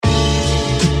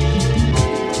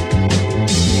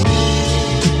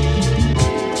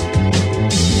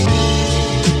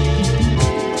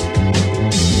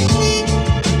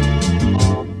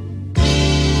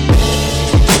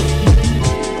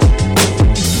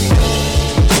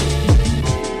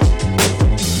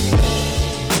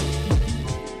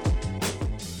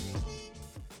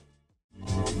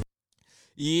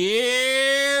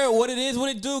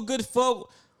it do, good folk?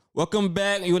 Welcome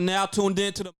back. You are now tuned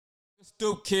in to the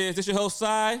Stoop Kids. This your host,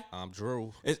 Cy. I'm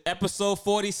Drew. It's episode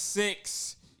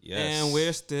 46. Yes. And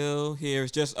we're still here.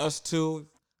 It's just us two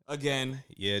again.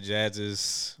 Yeah, Jazz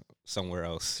is somewhere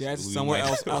else. Jazz is somewhere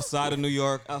else outside of New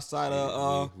York, outside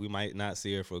of... we might not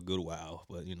see her for a good while,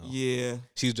 but, you know. Yeah.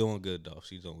 She's doing good, though.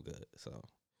 She's doing good, so.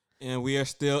 And we are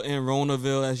still in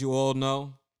Ronaville, as you all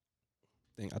know.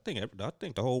 I think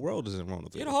the whole world is in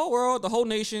Ronaville. Yeah, the whole world, the whole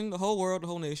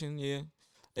nation, yeah.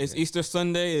 It's Easter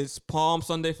Sunday. It's Palm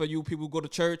Sunday for you people who go to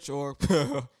church or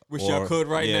wish y'all could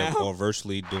now. Or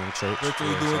virtually doing church. Church.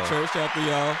 Happy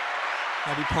y'all.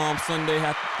 Happy Palm Sunday.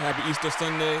 Happy Easter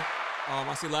Sunday.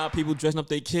 I see a lot of people dressing up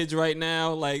their kids right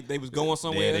now like they was going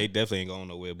somewhere. Yeah, they definitely ain't going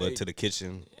nowhere, but to the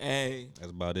kitchen. Hey. That's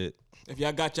about it. If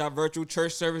y'all got y'all virtual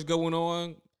church service going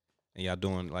on. And y'all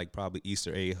doing like probably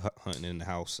Easter egg hunting in the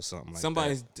house or something like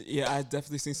that. Yeah, I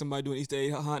definitely seen somebody doing Easter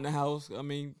egg hunt in the house. I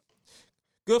mean,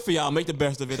 good for y'all. Make the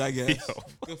best of it, I guess.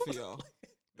 Good for y'all.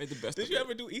 Make the best of it. Did you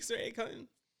ever do Easter egg hunting?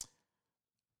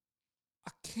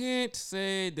 I can't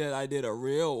say that I did a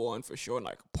real one for sure,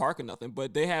 like a park or nothing,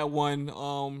 but they had one.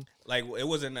 Like it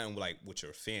wasn't nothing like with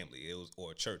your family, it was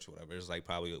or church or whatever. It was like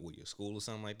probably with your school or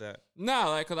something like that. Nah,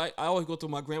 like cause I always go to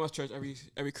my grandma's church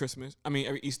every Christmas. I mean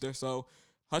every Easter. So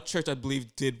her church I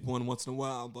believe did one once in a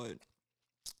while, but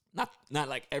not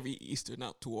like every Easter,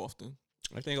 not too often.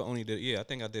 I think I only did. Yeah, I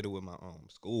think I did it with my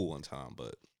school one time,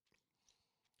 but.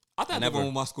 I thought I did one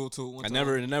with my school too. It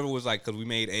never was like because we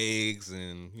made eggs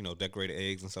and decorated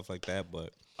eggs and stuff like that.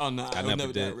 But I never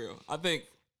did that real. I think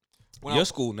your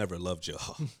school never loved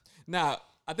y'all. Nah,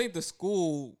 I think the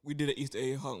school we did an Easter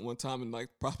egg hunt one time in like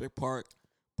Prospect Park,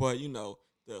 but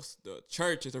the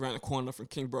church is around the corner from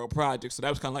Kingsborough Project, so that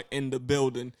was kind of like in the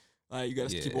building. Like you got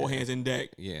to keep all hands in deck.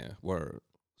 Yeah, word.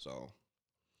 So,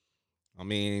 I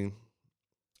mean,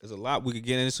 there's a lot we could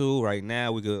get into right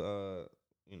now. We could.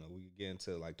 We could get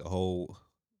into like the whole,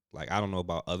 like I don't know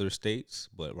about other states,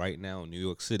 but right now in New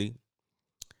York City,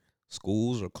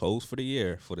 schools are closed for the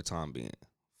year for the time being.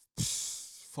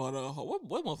 For the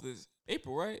what month is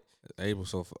April, right? April,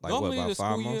 so like normally what, about 5 months?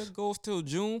 Normally the school year goes till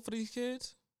June for these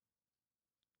kids.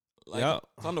 Like, yeah.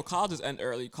 I know colleges end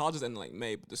early. Colleges end like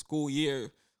May, but the school year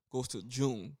goes to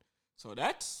June. So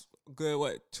that's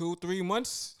good. 2-3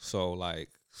 months? So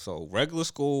regular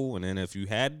school, and then if you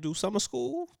had to do summer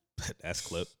school. That's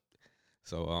clip.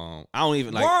 So I don't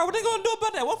even like. Bro, what they gonna do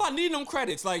about that? What if I need them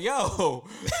credits? Like, yo, what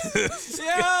they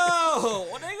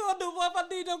gonna do? What if I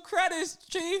need them credits,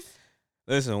 Chief?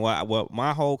 Listen, what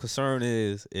my whole concern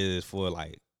is for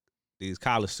like these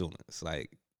college students.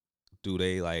 Like, do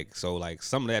they like some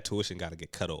of that tuition got to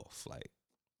get cut off? Like,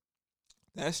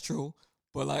 that's true.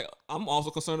 But like, I'm also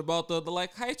concerned about the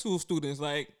like high school students.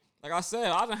 Like I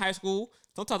said, I was in high school.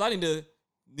 Sometimes I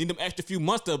need them extra few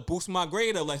months to boost my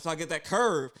grade up, like so I get that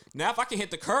curve. Now if I can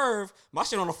hit the curve, my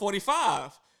shit on a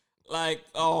 45. Like,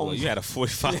 well, you had a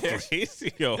 45 grade,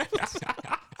 yo.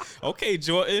 Okay,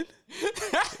 Jordan,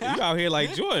 you out here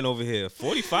like Jordan over here,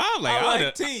 45. Like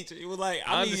I teach. It was like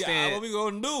I understand what we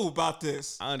gonna do about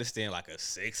this. I understand like a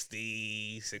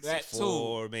 60,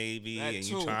 64 maybe, and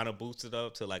you trying to boost it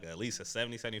up to like at least a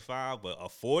 70, 75, but a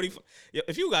 40.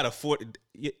 If you got a 40,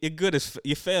 you're good as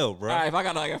you failed, bro. All right, if I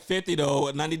got like a 50 though,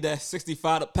 and I need that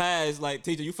 65 to pass, like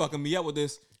teacher, you fucking me up with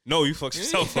this. No, you fucked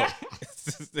yourself up.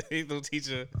 Ain't no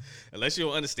teacher, unless you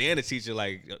don't understand the teacher,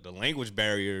 like the language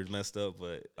barrier is messed up.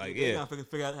 But like, they gotta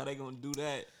figure out how they gonna do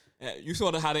that. You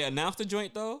saw how they announced the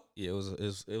joint though? Yeah, it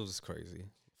was crazy.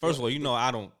 First of all, I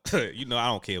don't, I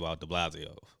don't care about De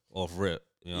Blasio off rip.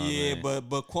 You know what I mean?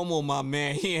 but Cuomo, my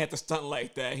man, he ain't had to stunt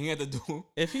like that. He had to do.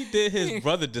 If he did his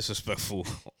brother disrespectful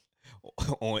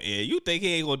on air, you think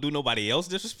he ain't gonna do nobody else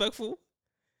disrespectful?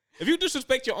 If you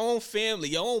disrespect your own family,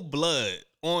 your own blood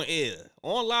on air,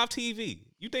 on live TV,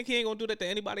 you think he ain't gonna do that to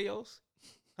anybody else?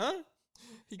 Huh?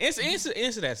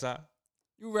 Answer that, side.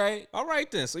 You right. All right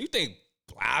then. So you think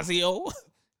Blasio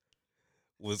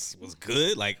was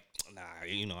good? Like, nah,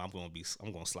 I'm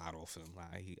gonna slide off him.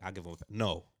 I give him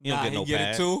no. He don't get no get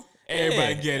pass. It too.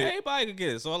 Everybody get it. Everybody can get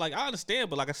it. So like I understand,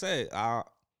 but like I said,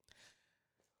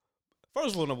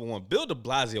 first of all, number one, Bill de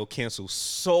Blasio canceled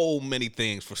so many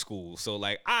things for schools. So,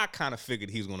 like, I kind of figured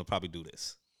he was going to probably do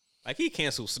this. Like, he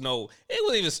canceled snow. It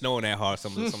wasn't even snowing that hard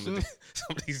some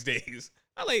of these days.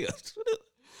 I like,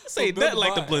 say that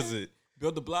like the blizzard.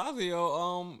 Bill de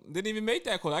Blasio didn't even make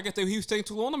that call. I guess he was taking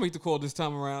too long to make the call this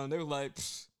time around. They were like,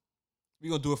 we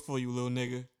going to do it for you, little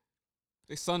nigga.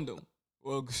 They sunned him.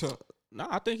 Well, nah,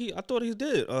 I thought he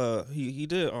did. He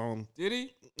did. Did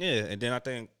he? Yeah, and then I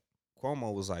think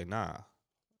Cuomo was like, nah.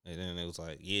 And then it was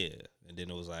like, yeah. And then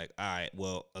it was like, all right,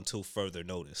 well, until further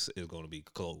notice, it's going to be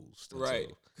closed. Right.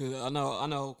 Because I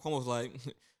know Cuomo's like,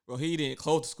 well, he didn't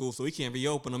close the school, so he can't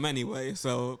reopen them anyway.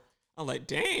 So I'm like,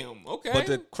 damn, okay. But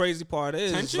the crazy part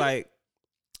is, it's Tension? like,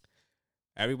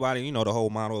 everybody, you know, the whole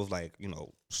model of like, you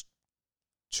know,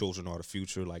 children are the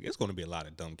future. Like, it's going to be a lot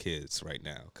of dumb kids right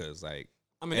now. Because, like,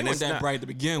 I mean, and it it's wasn't that not- bright to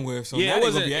begin with. So yeah, now it they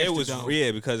wasn't. gonna be It extra was dumb.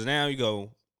 yeah, because now you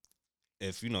go,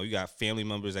 if you know, you got family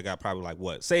members that got probably like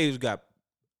what? Say you got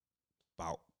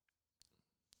about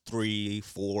 3,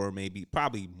 4, maybe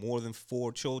probably more than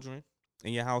 4 children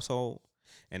in your household,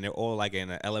 and they're all like in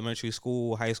an elementary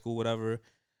school, high school, whatever,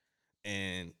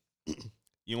 and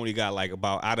you only got like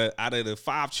about out of the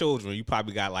 5 children, you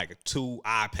probably got like 2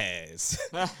 iPads,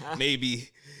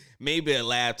 maybe a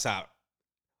laptop,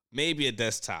 maybe a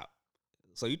desktop.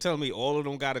 So you telling me all of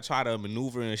them got to try to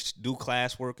maneuver and do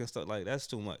classwork and stuff like that's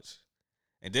too much.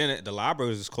 And then the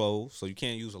libraries is closed, so you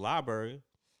can't use the library.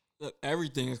 Look,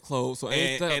 everything is closed. So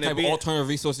any And type of alternative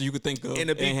resources you could think of and ain't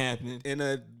it be- happening. And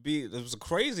it was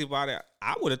crazy about it.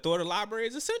 I would have thought the library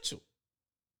is essential.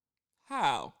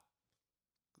 How?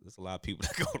 There's a lot of people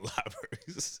that go to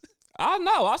libraries. I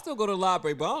know. I still go to the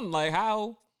library, but I'm like,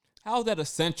 how is that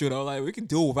essential though? Like we can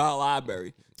do without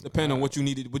library, depending on what you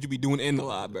needed, what you be doing in the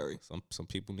library. Some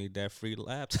people need that free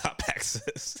laptop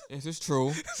access. This is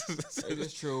true. This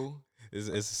is true. It's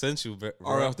essential, bro.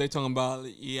 Or else they talking about,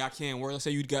 yeah, I can't work. Let's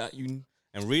say you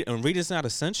And reading's not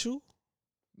essential.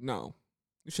 no.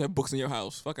 You should have books in your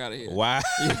house. Fuck out of here. Why?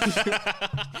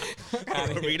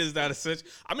 outta here. Reading's not essential.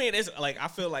 I mean, it's like I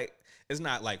feel like it's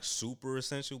not like super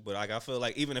essential, but like I feel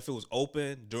like even if it was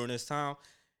open during this time,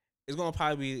 it's gonna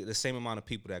probably be the same amount of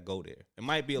people that go there. It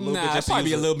might be a little bit. Nah, Just it probably to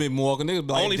be a use little bit more. Cause niggas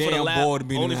be like, only damn, for the I'm bored of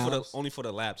being only in the for house. only for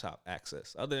the laptop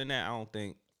access. Other than that, I don't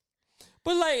think.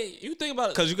 But like, you think about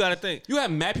it. Because you got to think. You have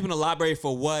mad people in the library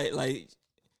for what? Like,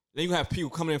 then you have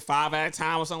people coming in 5 at a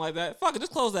time or something like that. Fuck it,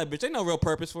 just close that bitch. Ain't no real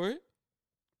purpose for it.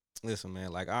 Listen,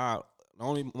 man. Like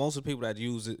most of the people that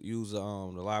use the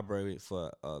library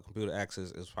for computer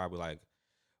access is probably like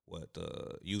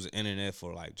use the internet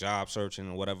for like job searching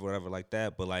or whatever like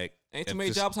that. But like, Ain't too if many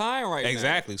it's- jobs hiring right now.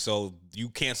 Exactly. So you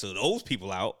cancel those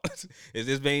people out. It's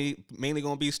just mainly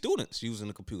going to be students using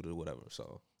the computer or whatever.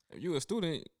 So If you a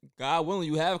student, God willing,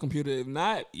 you have a computer. If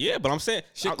not, yeah, but I'm saying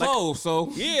shit like, closed.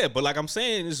 So yeah, but like I'm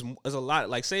saying, it's a lot.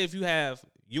 Like say if you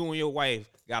and your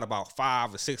wife got about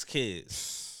 5 or 6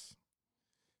 kids.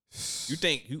 You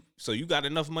think you got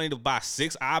enough money to buy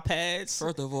 6 iPads?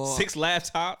 First of all, 6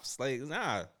 laptops? Like,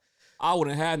 nah. I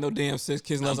wouldn't have no damn 6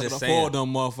 kids unless I could just afford saying.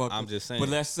 them motherfuckers. I'm just saying. But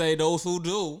let's say those who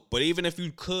do. But even if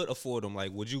you could afford them,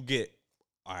 like, would you get?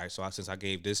 All right, so since I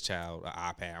gave this child an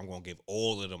iPad, I'm gonna give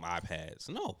all of them iPads.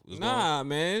 No, it's Nah,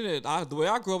 man. The way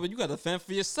I grew up, you got to fend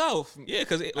for yourself. yeah,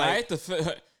 because Right?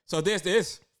 So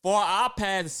there's 4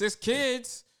 iPads and 6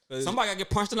 kids. Somebody got to get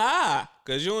punched in the eye.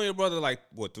 because you and your brother like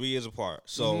what 3 years apart.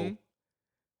 So, Mhm.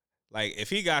 like, if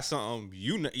he got something,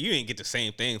 you ain't get the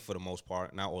same thing for the most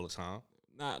part, not all the time.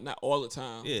 Not all the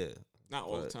time. Yeah, Not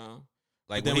all the but- time.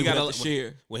 like Then when we he got got to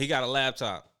share. when he got a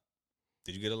laptop.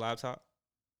 Did you get a laptop?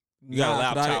 You got a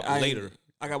 'cause laptop later.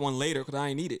 I got one later because I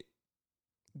ain't need it.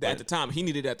 But- At the time, he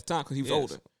needed it at the time because he was Yes.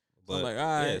 older. But I'm like,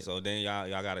 all yeah, right. so then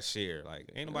y'all got to share. Like,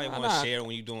 ain't nobody Nah, want to nah. share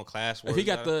when you doing classwork. If he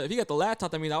got the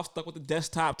laptop, that means I was stuck with the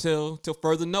desktop till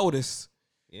further notice.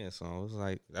 Yeah, so it's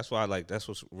like that's that's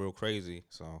what's real crazy.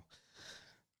 So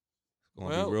it's gonna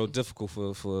Well- be real difficult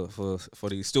for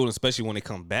these students, especially when they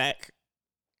come back.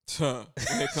 When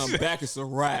they come back, it's a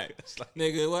wrap. It's like,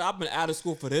 Nigga, well, I've been out of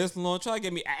school for this long. Try to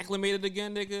get me acclimated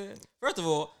again, nigga. First of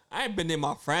all, I ain't been near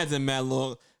my friends in that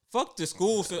long. Fuck the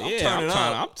school. So I'm turning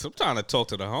up. I'm trying to talk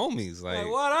to the homies. Like, Like,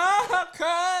 what up,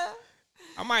 cuz?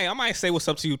 I might say what's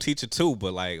up to you, teacher, too.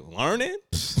 But like learning,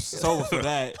 So for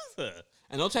that.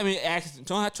 And don't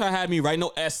try to have me write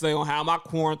no essay on how my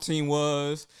quarantine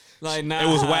was. Like, nah. it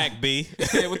was whack, B.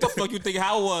 What the fuck you think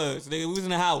how it was? Nigga, we was in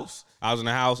the house. I was in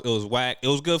the house. It was whack. It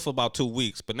was good for about 2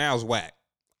 weeks, but now it's whack.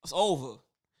 It's over.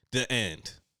 The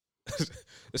end.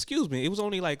 Excuse me. It was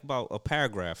only like about a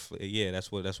paragraph. Yeah,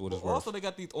 that's what it's worth. Also, they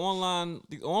got these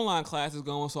online classes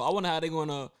going. So I wonder how they're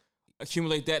gonna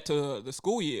accumulate that to the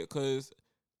school year. Cause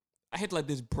I hate like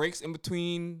there's breaks in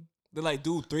between. They like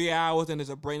do 3 hours, and there's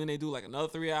a break, and they do like another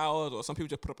 3 hours. Or some people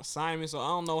just put up assignments. So I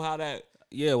don't know how that.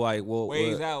 Yeah, like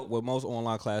Ways out. What most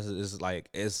online classes is like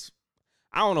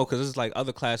I don't know, because it's like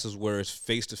other classes where it's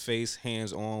face to face,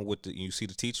 hands on with you see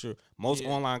the teacher. Most Yeah.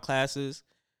 online classes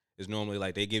is normally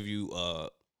like they give you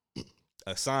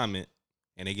assignment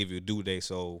and they give you a due date.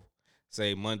 So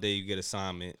say Monday you get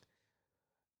assignment,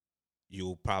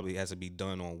 you'll probably has to be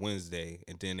done on Wednesday,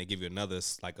 and then they give you another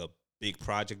like a big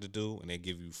project to do, and they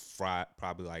give you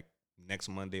probably like next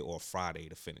Monday or Friday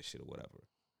to finish it or whatever.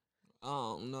 I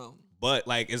don't know. But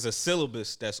like it's a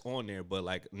syllabus that's on there. But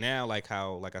like now, like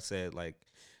how, like I said, like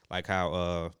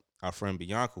how our friend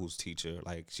Bianca, who's teacher,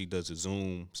 like she does the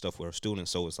Zoom stuff with her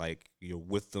students. So it's like you're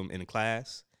with them in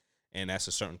class, and that's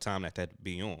a certain time that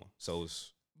be on. So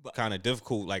it's kind of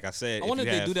difficult. Like I said, I wonder if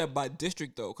they do that by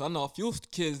district though, cause I know a few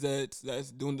kids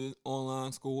that's doing the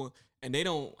online school and they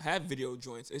don't have video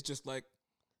joints. It's just like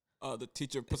the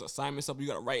teacher puts assignments up. You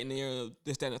got to write in there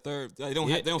this, that, and the third. They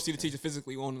don't see the teacher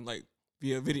physically on like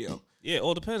via video. Yeah, it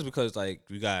all depends because like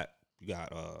you got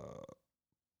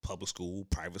public school,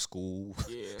 private school,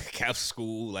 Catholic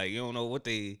school. Like you don't know what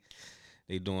they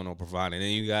doing or providing. And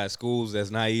then you got schools that's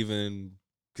not even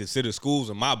considered schools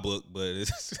in my book, but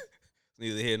it's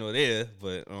neither here nor there.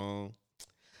 But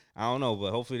I don't know.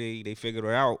 But hopefully they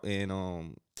figure it out,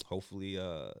 and hopefully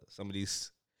some of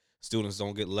these students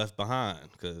don't get left behind,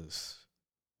 because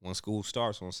when school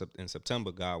starts in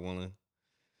September, God willing,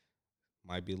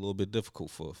 might be a little bit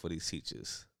difficult for these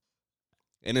teachers.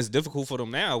 And it's difficult for them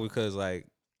now because like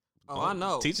I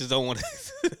know teachers don't want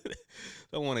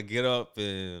to get up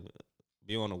and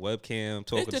be on a webcam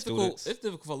talking to students. It's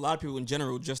difficult for a lot of people in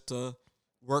general just to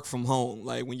work from home.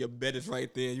 Like when your bed is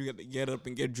right there, you got to get up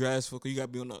and get dressed because you got to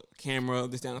be on the camera,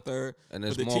 this, down, the third. And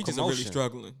there's but the more teachers commotion. are really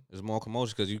struggling. There's more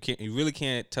commotion because you really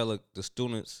can't tell the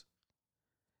students,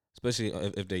 especially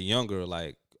if they're younger,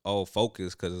 like, oh,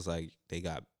 focus, because it's like they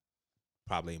got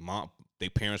probably their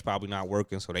parents probably not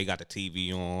working, so they got the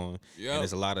TV on. Yep. And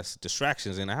there's a lot of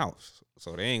distractions in the house,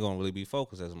 so they ain't gonna really be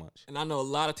focused as much. And I know a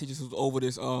lot of teachers who's over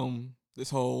this this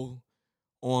whole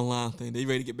online thing. They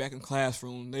ready to get back in the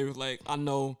classroom. They was like, I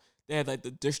know they had like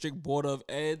the district board of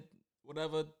ed,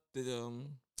 whatever.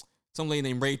 Some lady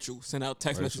named Rachel sent out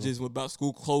text messages about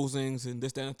school closings and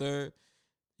this, that, and the third.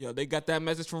 Yo, they got that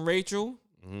message from Rachel.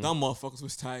 Mm-hmm. Them motherfuckers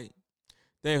was tight.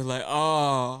 They was like,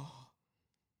 oh,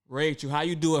 Rachel, how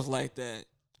you do us like that?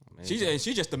 She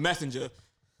just the messenger.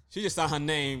 She just signed her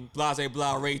name, blase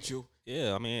blah Rachel.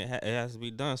 Yeah, I mean it has to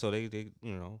be done. So they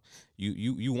you know,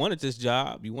 you wanted this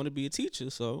job, you want to be a teacher.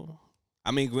 So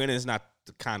I mean, granted, it's not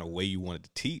the kind of way you wanted to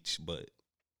teach, but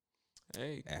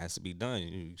hey, it has to be done.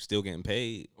 You still getting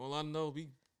paid. All I know, we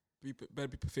better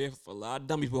be prepared for a lot of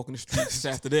dummies walking the streets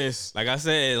after this. Like I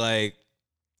said, like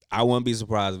I wouldn't be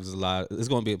surprised if it's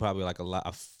going to be probably like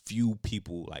a few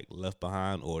people like left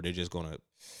behind, or they're just going to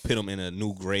put them in a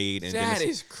new grade. And that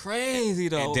is crazy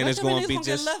though. And then it's going to be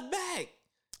just get left back.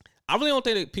 I really don't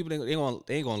think that people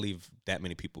they ain't gonna leave that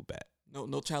many people back.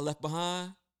 No child left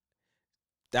behind.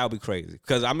 That would be crazy.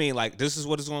 Because I mean, like, this is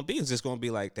what it's gonna be. It's just gonna be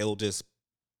like they'll just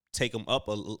take them up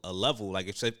a level. Like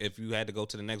if you had to go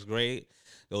to the next grade,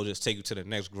 they'll just take you to the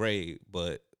next grade.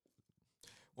 But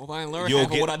well, if I ain't learned half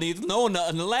of what I need to know in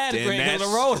the last grade on the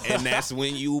road, and that's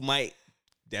when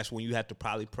you have to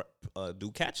probably do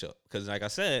catch up. Because like I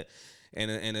said, in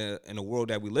a world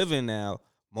that we live in now,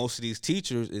 most of these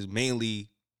teachers is mainly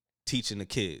teaching the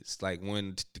kids. Like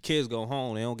when the kids go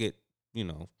home, they don't get,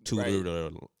 tutored or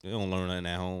they don't learn nothing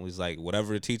at home. It's like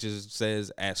whatever the teacher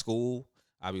says at school,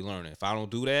 I'll be learning. If I don't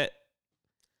do that,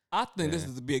 I think this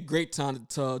would be a great time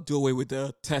to do away with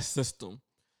the test system.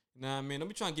 You know what I mean? Don't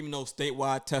be trying to give me no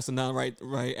statewide testing now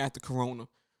right after Corona.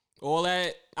 All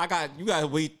that you gotta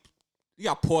wait. You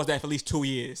gotta pause that for at least 2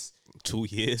 years. 2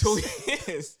 years. 2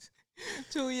 years.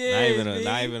 2 years.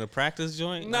 Not even a practice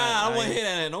joint. Nah, I won't hear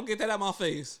that. Don't get that out my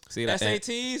face. See that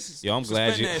SATs. Yo, I'm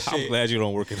glad you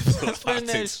don't work in politics.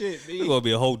 That shit. There's gonna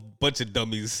be a whole bunch of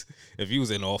dummies if you was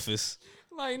in office.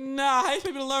 Like, nah, how you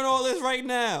expect me to learn all this right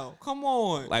now? Come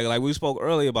on. Like we spoke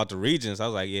earlier about the regions. I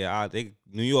was like, yeah, I think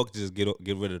New York just get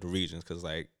rid of the regions, because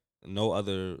like no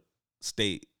other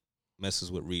state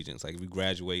messes with regions. Like if you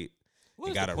graduate,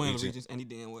 you got the point of regions any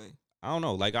damn way. I don't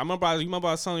know. Like I remember I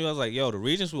was telling you, I was like, yo, the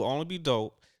regions will only be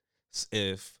dope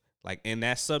if like in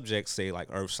that subject, say like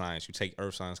earth science, you take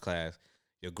earth science class,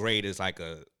 your grade is like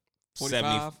a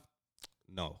 45?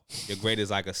 No, your grade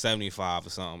is like a 75 or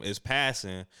something. It's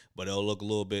passing, but it'll look a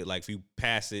little bit like if you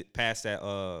pass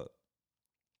the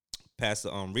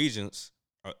regents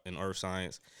in earth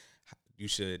science,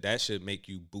 that should make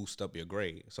you boost up your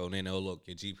grade. So then it'll look,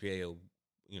 your GPA will,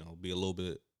 be a little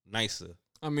bit nicer.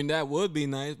 I mean, that would be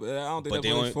nice, but I don't think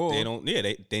that's what it's for. They don't.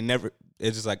 Yeah, they never.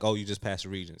 It's just like, oh, you just passed the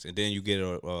regents, and then you get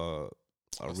a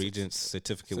regents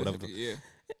certificate, whatever. Yeah.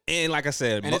 And like I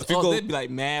said, and they'd be like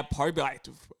mad part, be like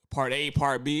part A,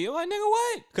 part B. I'm like, nigga,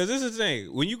 what? Because this is the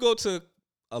thing. When you go to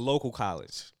a local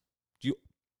college,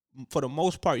 for the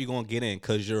most part, you're gonna get in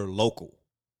because you're local,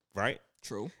 right?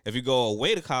 True. If you go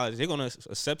away to college, they're gonna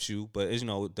accept you, but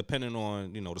depending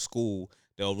on the school,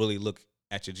 they'll really look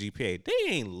at your GPA.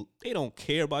 They don't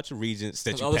care about your regents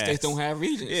that 'Cause you other pass. states don't have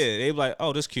regions. Yeah, they be like,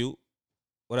 oh, this cute.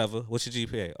 Whatever. What's your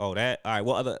GPA? Oh, that. All right.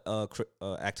 What other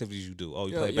activities you do? Oh,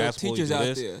 you play basketball. Teachers you do out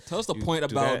this. there, tell us the you point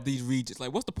do about that. these regions.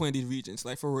 Like, what's the point of these regions?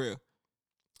 Like, for real.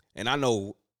 And I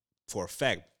know for a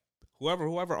fact,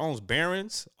 whoever owns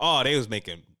Barron's, oh, they was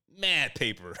making mad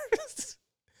paper.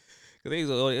 That's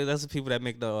the people that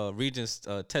make the Regents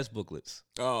test booklets.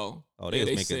 Oh, They was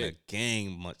making sick.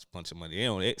 a bunch of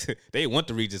money. They want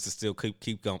the Regents to still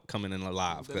keep coming in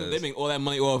alive. They make all that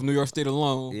money off New York State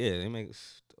alone. Yeah, they make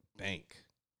bank.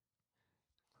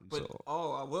 But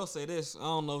I will say this. I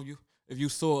don't know if you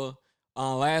saw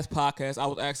last podcast. I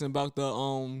was asking about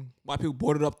the why people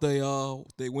boarded up the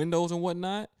windows and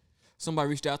whatnot. Somebody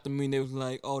reached out to me and they was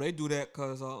like, "Oh, they do that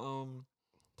because to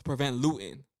prevent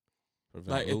looting."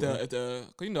 Like if the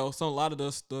cause a lot of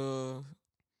the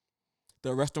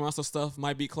restaurants and stuff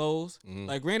might be closed. Mm-hmm.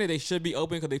 Like granted, they should be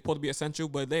open because they're supposed to be essential,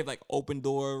 but they have like open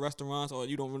door restaurants, or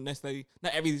you don't necessarily.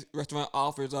 Not every restaurant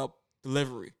offers up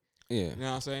delivery. Yeah, You know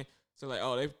what I'm saying? So like,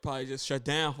 they probably just shut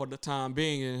down for the time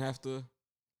being and have to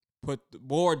put the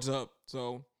boards up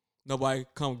so nobody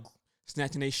come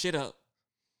snatching their shit up.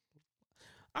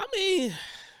 I mean,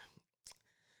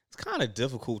 it's kind of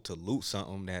difficult to loot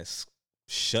something that's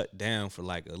shut down for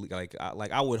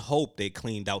I would hope they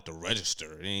cleaned out the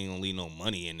register. They ain't gonna leave no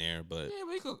money in there, but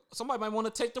Yeah, but somebody might want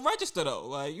to take the register though.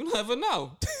 Like you never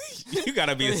know. you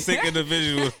gotta be a sick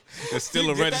individual to steal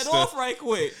a Get register. that off right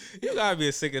quick. You gotta be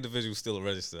a sick individual to steal a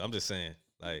register. I'm just saying,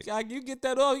 like, You get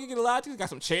that off. You get a lot of things. Got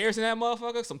some chairs in that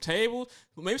motherfucker, some tables.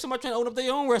 Maybe somebody trying to open up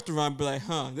their own restaurant. Be like,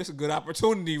 this is a good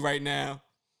opportunity right now.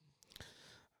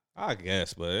 I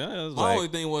guess, but it was My like, only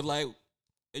thing was like,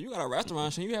 if you got a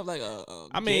restaurant, should you have like a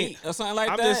I mean, gate or something like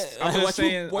I'm that? just Like,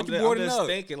 saying, what you I'm boarding just up?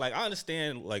 thinking, like, I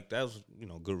understand, like, that was,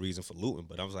 good reason for looting,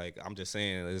 but I'm just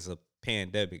saying, it's a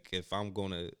pandemic. If I'm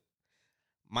gonna,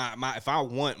 if I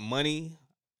want money,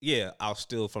 yeah, I'll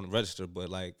steal from the register, but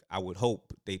like, I would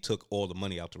hope they took all the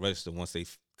money out the register once they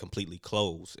completely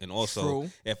closed. And also,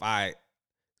 True. if I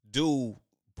do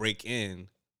break in,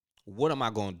 what am I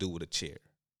gonna do with a chair?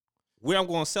 Where I'm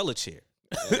gonna sell a chair?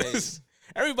 Hey.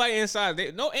 Everybody inside,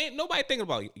 ain't nobody thinking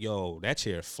about, yo, that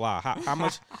chair fly. How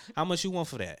much? How much you want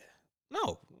for that?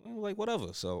 No, like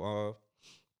whatever. So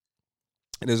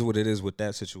it is what it is with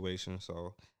that situation.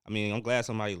 So I mean, I'm glad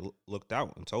somebody looked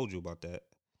out and told you about that.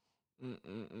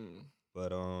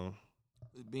 But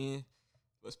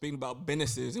But speaking about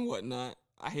businesses and whatnot,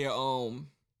 I hear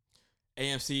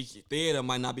AMC Theater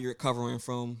might not be recovering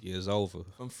from it's over.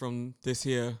 from this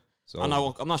here. So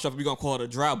I'm not sure if we're gonna call it a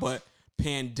drought, but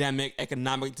pandemic,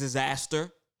 economic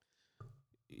disaster.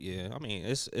 Yeah, I mean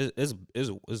it's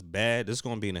bad. It's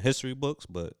gonna be in the history books,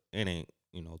 but it ain't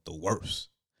the worst.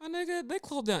 My nigga, they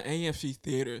closed down AMC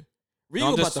Theater.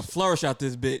 Regal about to flourish out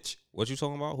this bitch. What you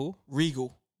talking about? Who?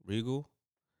 Regal.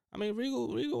 I mean, Regal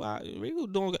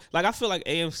doing good. Like, I feel like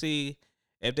AMC,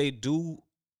 if they do,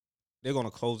 they're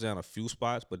gonna close down a few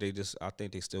spots, but I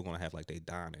think they still gonna have like they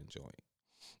dining joint.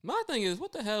 My thing is,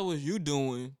 what the hell was you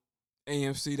doing,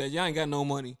 AMC, that y'all ain't got no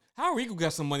money? How Regal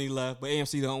got some money left, but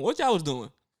AMC don't? What y'all was doing?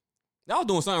 Y'all was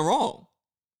doing something wrong.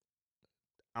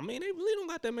 I mean, they really don't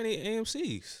got that many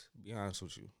AMCs, to be honest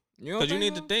with you. Because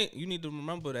you need to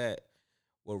remember that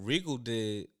what Regal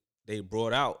did, they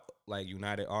brought out like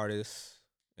United Artists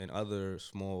and other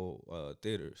small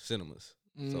theaters, cinemas.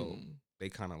 So they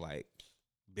kind of like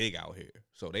big out here.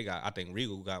 So I think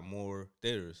Regal got more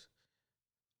theaters.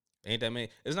 Ain't that many?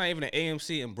 It's not even an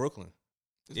AMC in Brooklyn.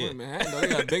 It's in Manhattan, though. They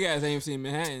got a big ass AMC in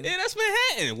Manhattan. Yeah, that's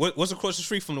Manhattan. What's across the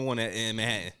street from the one in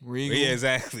Manhattan? Regal. Yeah,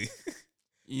 exactly.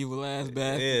 Evil ass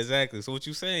bastard. Yeah, exactly. So what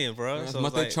you saying, bro? That's so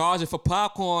what they charging for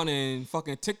popcorn and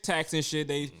fucking Tic Tacs and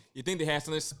shit. You think they had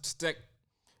something stacked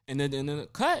and then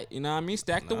cut? You know what I mean?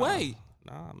 Stacked away.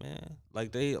 Nah, man.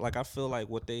 I feel like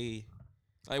what they.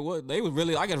 Like what they was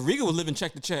really. I guess Regal was living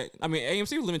check to check. I mean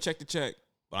AMC was living check to check.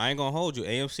 But I ain't gonna hold you.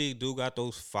 AMC do got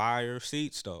those fire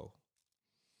seats though.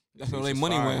 That's where their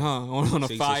money went, huh? On a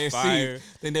fire seat.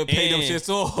 Then they'll pay them shits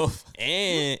off.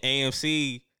 And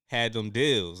AMC had them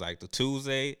deals like the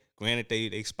Tuesday. Granted,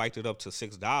 they spiked it up to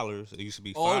 $6. It used to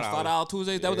be $5. $5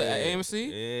 Tuesdays. That was the AMC.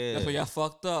 Yeah, that's where y'all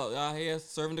fucked up. Y'all here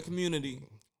serving the community.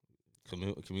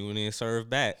 Community and serve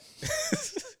back.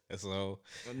 So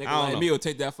a nigga like me will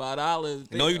take that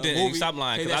 $5. No, you didn't. You stop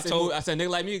lying. I said nigga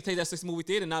like me take that 6 movie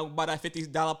theater and I buy that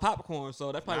 $50 popcorn.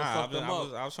 So that probably fucked them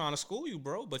up. I was trying to school you,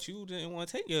 bro, but you didn't want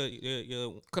to take your.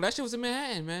 Cause that shit was in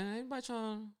Manhattan, man. Everybody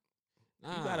trying.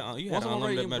 Nah. You had an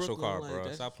unlimited Metro card, bro.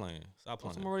 Stop playing.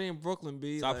 I'm already in Brooklyn,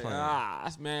 B. Stop playing.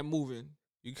 That's man moving.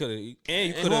 You could have, and you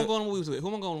And could who I'm have. going to movies with? Who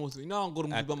am I going to movies with? You know, I don't go to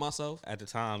movies by myself. At the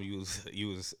time, you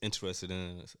was interested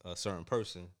in a certain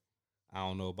person. I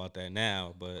don't know about that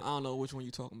now, but I don't know which one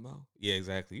you talking about. yeah,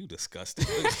 exactly. You disgusting.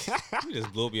 You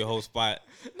just blew up your whole spot.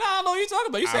 No, I know what you're talking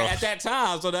about. You said don't- at that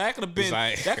time, so that could have been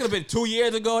like- that could have been 2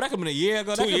 years ago. That could have been a year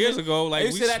ago. 2 years been, ago, like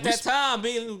you said at that time,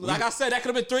 being like I said, that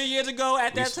could have been 3 years ago.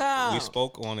 At that time, we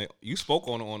spoke on it. You spoke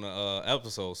on it on the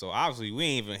episode, so obviously we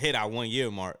ain't even hit our 1 year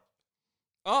mark.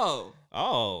 Oh,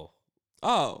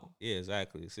 Yeah,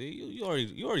 exactly. See, you already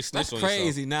snitched that's on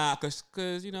crazy. Nah, cause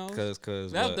you know, yourself.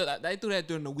 Cause they do that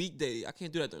during the weekday. I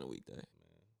can't do that during the weekday.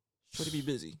 Shorty be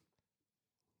busy.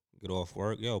 get off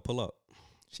work, yo, pull up.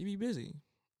 She be busy.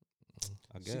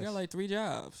 I guess. She got like 3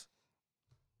 jobs.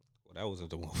 Well, that wasn't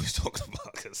the one we was talking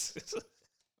about. Cause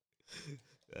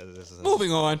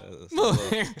Moving on.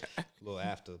 A little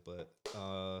after, but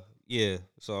yeah.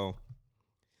 So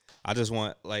I just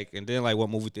want and then what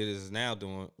movie theaters is now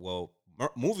doing. Well,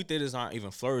 movie theaters aren't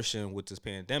even flourishing with this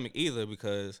pandemic either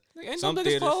because Ain't some no niggas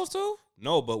theaters closed too?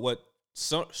 No, but what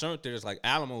certain theaters like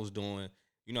Alamo's doing.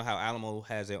 You know how Alamo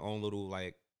has their own little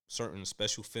certain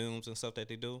special films and stuff that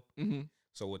they do. Mm-hmm.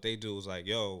 So what they do is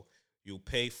yo, you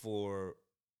pay for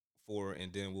it,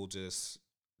 and then you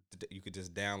could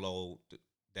just download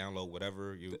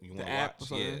whatever you want to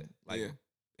watch. Yeah,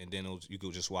 and then you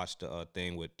could just watch the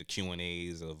thing with the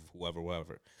Q&As of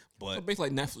whoever. But so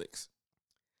basically like Netflix.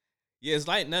 Yeah, it's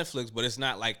like Netflix, but it's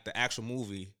not like the actual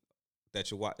movie that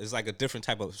you watch. It's like a different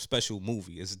type of special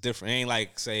movie. It's different. It ain't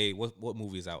like say what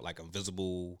movie is out like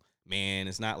Invisible Man.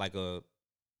 It's not like a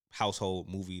household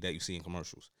movie that you see in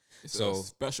commercials. It's a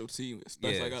specialty. It's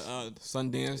like a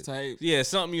Sundance type. Yeah,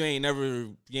 something you ain't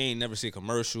never see a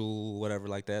commercial, whatever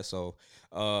like that. So,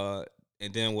 and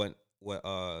then what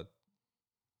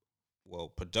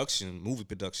movie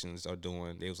productions are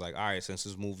doing, they was like, all right, since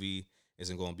this movie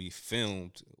isn't going to be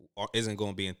filmed or isn't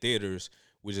going to be in theaters,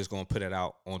 we're just going to put it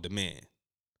out on demand.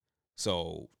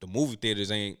 So the movie theaters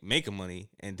ain't making money,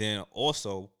 and then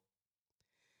also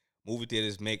movie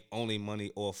theaters make only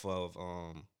money off of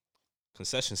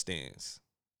concession stands.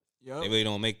 Yep. They really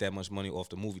don't make that much money off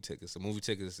the movie tickets. The movie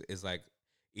tickets is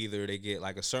either they get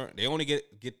a certain, they only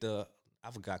get the, I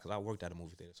forgot because I worked at a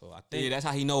movie theater, so I think that's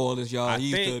how he know all this, y'all. He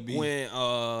used to be when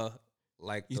the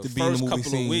first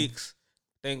couple of weeks.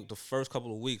 I think the first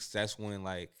couple of weeks, that's when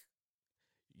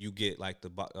you get the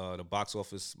box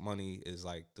office money is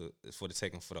is for the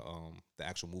taking for the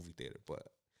actual movie theater, but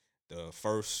the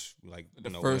first when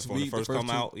the first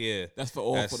come out, yeah, that's for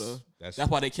all that's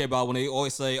why they care about when they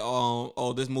always say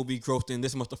this movie grossed in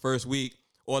this much the first week.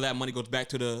 All that money goes back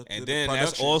to the and to then the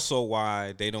that's also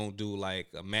why they don't do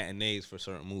matinees for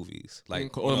certain movies. All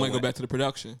the money go back to the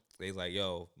production. They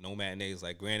yo, no matinees.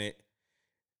 Granted,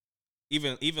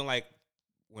 even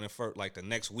when it first the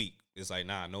next week, it's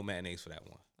nah, no matinees for that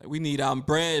one. We need our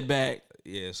bread back.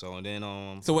 Yeah. So and then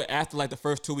so after the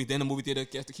first 2 weeks, then the movie theater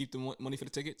gets to keep the money for the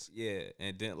tickets. Yeah,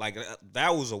 and then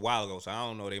that was a while ago, so I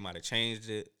don't know. They might have changed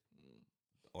it.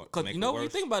 Because when you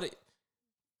think about it.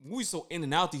 Movies so in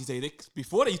and out these days.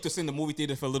 Before they used to send the movie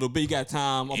theater for a little bit. You got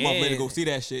time a month later to go see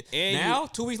that shit. And now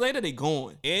 2 weeks later they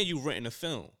gone. And you renting the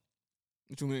film.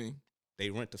 What you mean? They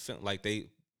rent the film the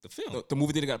film. The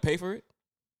movie theater got to pay for it.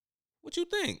 What you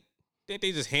think? Think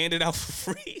they just hand it out for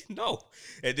free? No.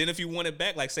 And then if you want it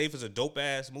back, say if it's a dope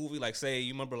ass movie, say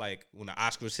you remember when the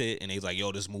Oscars hit and they was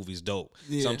yo, this movie's dope.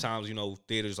 Yeah. Sometimes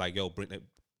theaters yo,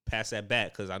 pass that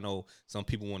back because I know some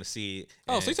people want to see it.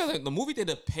 Oh, so you said the movie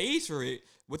theater pays for it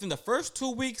within the first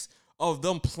 2 weeks of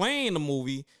them playing the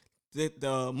movie.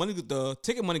 The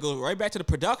ticket money goes right back to the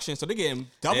production, so they getting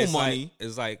double money.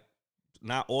 It's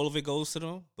not all of it goes to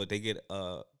them, but they get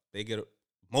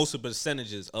most of the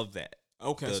percentages of that.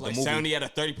 Okay, so the movie, 70 out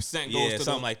of 30% goes to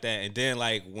something like that. And then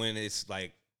when it's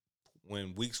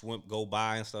when weeks go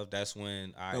by and stuff, that's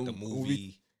when the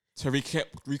movie to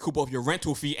recoup off your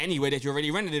rental fee anyway that you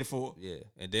already rented it for. Yeah,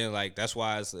 and then that's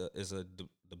why it's a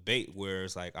debate where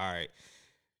it's all right,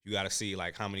 you got to see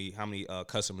how many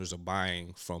customers are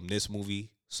buying from this movie.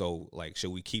 So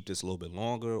should we keep this a little bit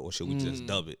longer or should we just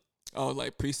dub it? Oh,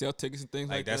 pre-sale tickets and things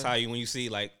like that. That's how when you see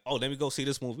let me go see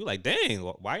this movie. You're dang,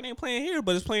 why it ain't playing here,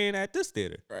 but it's playing at this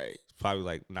theater? Right. It's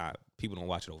probably nah, people don't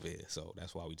watch it over here, so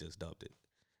that's why we just dubbed it.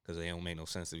 Because it don't make no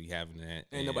sense to be having that.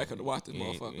 Ain't nobody could watch this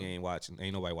motherfucker.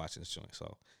 Ain't nobody watching this joint.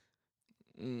 So,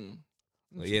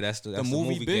 yeah, that's the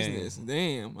movie business.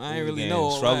 Game. Damn, I ain't really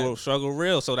know. Struggle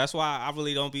real. So that's why I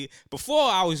really don't be. Before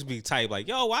I always be type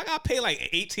yo, why I gotta pay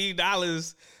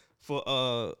 $18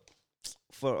 for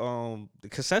the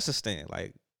concession stand?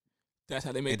 That's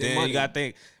how they make and their then money. You gotta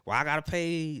think, I gotta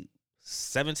pay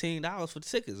 $17 for the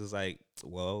tickets. It's like,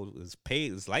 well, it's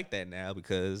paid. It's like that now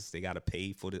because they got to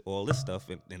pay for all this stuff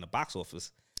in the box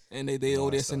office. And they owe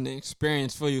this in the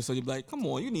experience for you. So you be like, come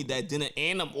on, you need that dinner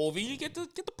and a movie. You get the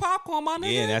popcorn, my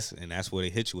nigga. Yeah, that's where they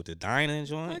hit you with the dining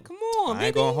joint. Like, come on, I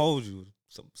ain't gonna hold you.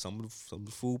 Some of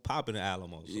the food popping in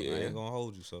Alamo. So Yeah. I ain't gonna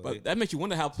hold you. So But that makes you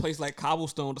wonder how a place like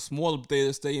Cobblestone, the smaller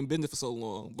theaters, stay in business for so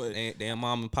long. But they a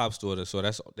mom and pop store, so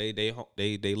that's they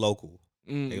local.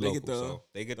 They local, get the so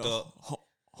they get the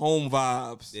home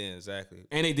vibes. yeah, exactly.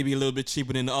 And they be a little bit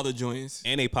cheaper than the other joints.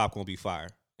 And they popcorn be fire.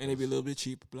 And they be a little bit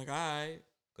cheaper. Like, all right.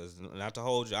 Cause not to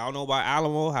hold you, I don't know about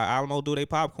Alamo, how Alamo do they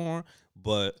popcorn,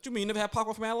 but What you mean, you never had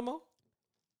popcorn from Alamo?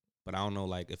 I don't know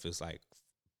like if it's like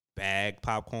bag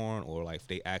popcorn or like if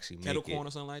they actually make Kettle it. corn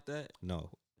or something like that? No,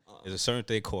 there's a certain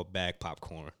thing called bag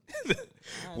popcorn Right,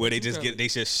 where they you tell me. they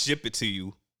just ship it to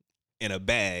you in a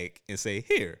bag and say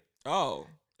here. Oh.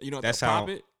 You know, That's pop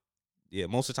how- it? Yeah,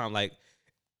 most of the time, like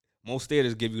most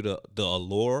theaters give you the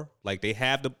allure. Like they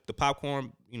have the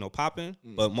popcorn, popping,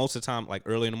 but most of the time, like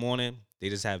early in the morning, they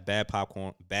just have bagged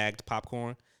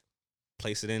popcorn,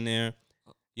 place it in there.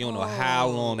 You don't know how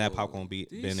long that popcorn been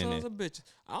in there. Of bitches.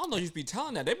 I don't know. You should be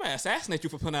telling that. They might assassinate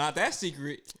you for putting out that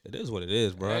secret. It is what it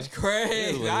is, bro. That's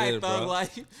crazy. what it I is, thought bro.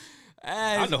 like.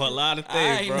 I know a lot of I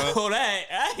things, ain't bro. know that.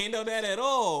 I ain't know that at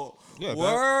all. Yeah,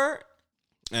 Word.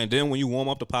 And then when you warm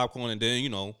up the popcorn, and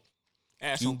then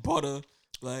Add some butter.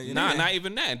 Like not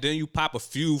even that. And then you pop a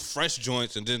few fresh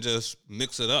joints, and then just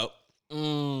mix it up.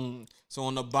 So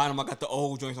on the bottom, I got the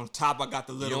old joints. On the top, I got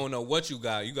the You little. don't know what you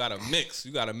got. You got to mix.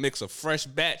 You got to mix a fresh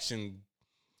batch and.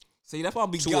 See, that's why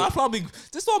this is why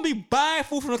I be buying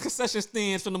food from the concession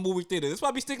stands from the movie theater. This is why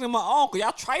I be sticking to my uncle.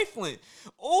 Y'all trifling.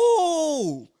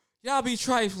 Oh, y'all be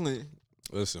trifling.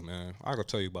 Listen, man, I can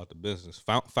tell you about the business.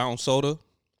 Fountain soda,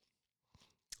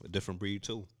 a different breed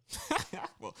too.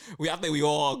 Well, I think we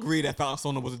all agree that fountain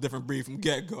soda was a different breed from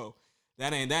get go.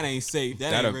 That ain't safe.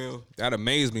 That ain't real. That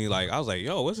amazed me. Like I was like,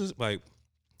 yo, what's this? Like,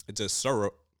 it's just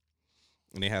syrup,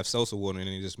 and they have salsa water, and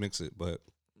they just mix it. But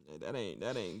That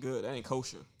ain't good. That ain't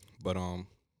kosher. But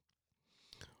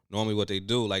normally what they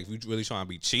do, like if you really trying to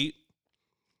be cheap,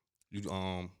 you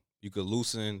could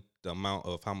loosen the amount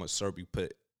of how much syrup you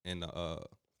put in the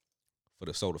for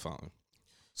the soda fountain.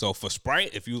 So for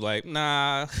Sprite, if you like,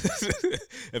 nah,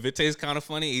 if it tastes kind of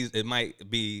funny, it might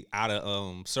be out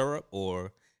of syrup,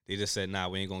 or they just said, nah,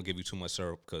 we ain't gonna give you too much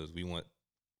syrup because we want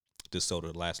this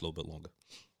soda to last a little bit longer.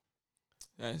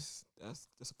 That's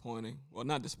disappointing. Well,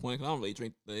 not disappointing because I don't really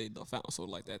drink the fountain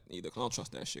soda like that either. Cause I don't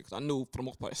trust that shit. Cause I knew for the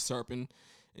most part it's syrup and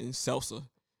salsa.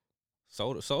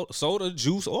 Soda,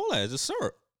 juice, all that is just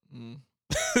syrup.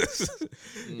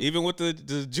 Even with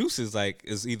the juices, like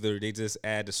it's either they just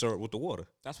add the syrup with the water.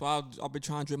 That's why I'll be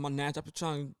trying to drink my natural. I've been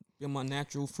trying to get my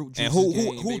natural fruit juice. And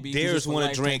who dares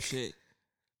want to drink? Shit.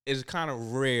 It's kind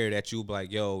of rare that you be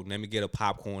like, yo, let me get a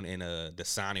popcorn and a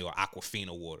Dasani or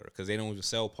Aquafina water, because they don't even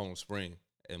sell Palm Spring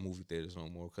at movie theaters no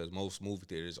more, because most movie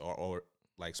theaters are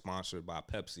like sponsored by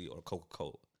Pepsi or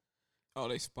Coca-Cola. Oh,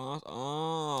 they sponsor.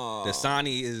 Oh,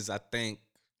 Dasani is, I think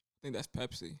that's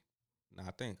Pepsi. No,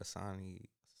 I think Dasani.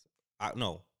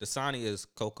 Dasani is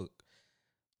Coca.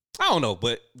 I don't know,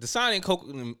 but Dasani and Coca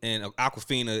and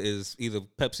Aquafina is either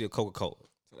Pepsi or Coca-Cola.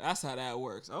 So that's how that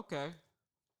works. Okay.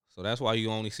 So that's why you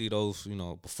only see those.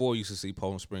 Before you used to see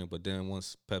Poland Spring, but then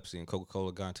once Pepsi and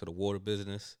Coca-Cola got into the water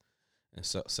business and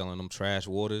selling them trash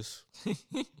waters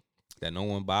that no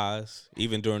one buys,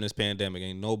 even during this pandemic,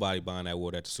 ain't nobody buying that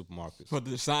water at the supermarket. For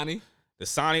the Dasani?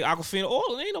 Dasani, Aquafina,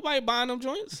 oil, ain't nobody buying them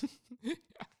joints.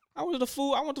 I went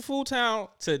to Food Town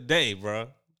today, bro.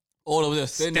 All of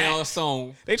this sitting there on its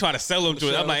own. They try to sell them to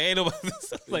it. I'm like, ain't nobody.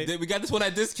 Like, We got this one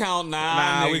at discount.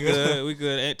 Nah, we good. We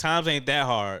good. Times ain't that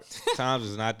hard. Times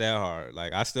is not that hard.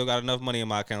 Like, I still got enough money in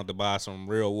my account to buy some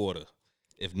real water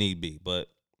if need be. But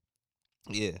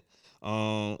yeah.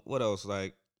 What else?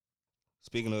 Like,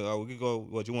 speaking of, we could go.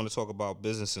 What, you want to talk about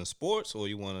business and sports, or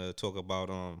you want to talk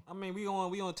about I mean, we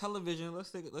on television.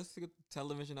 Let's take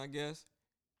television, I guess.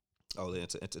 Oh, the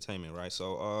entertainment, right?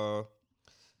 So,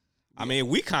 I mean,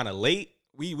 we kind of late.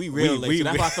 We real late. So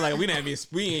that's why I feel like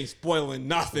we ain't spoiling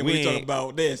nothing. We talking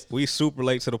about this. We super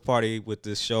late to the party with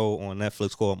this show on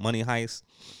Netflix called Money Heist.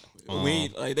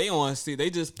 They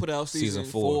just put out season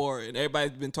 4, and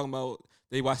everybody's been talking about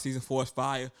they watch season 4 is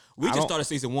fire. We just started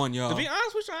season 1, y'all. To be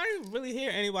honest with you, I didn't really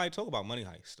hear anybody talk about Money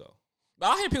Heist though. But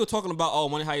I hear people talking about,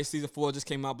 Money Heist season 4 just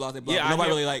came out, blah blah blah. Yeah,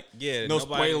 nobody really no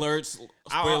nobody, spoilers.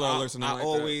 Spoiler alerts and all I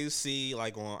always see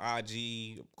like on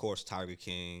IG, of course, Tiger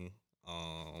King,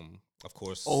 of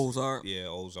course Ozark. Yeah,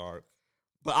 Ozark.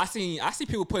 But I see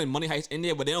people putting Money Heist in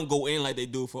there, but they don't go in like they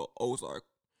do for Ozark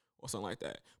or something like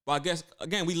that. But I guess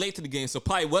again we late to the game, so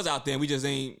probably was out there. And we just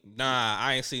ain't. Nah,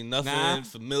 I ain't seen nothing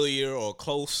familiar or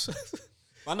close.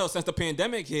 I know since the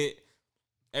pandemic hit,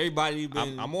 everybody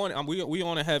been. We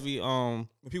on a heavy.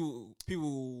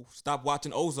 People stopped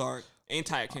watching Ozark.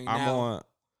 Anti came I'm now. on.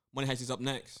 Money Heist is up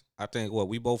next. I think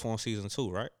we both on season 2,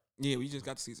 right? Yeah, we just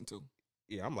got to season 2.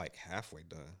 Yeah, I'm like halfway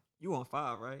done. You on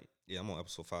 5, right? Yeah, I'm on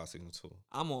episode 5, season 2.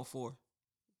 I'm on 4.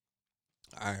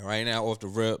 All right now off the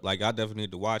rip, like I definitely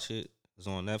need to watch it. It's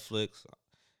on Netflix,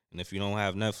 and if you don't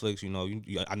have Netflix,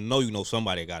 I know you know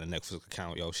somebody got a Netflix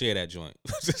account. Yo, share that joint.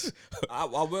 I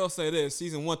will say this: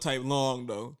 season 1 type long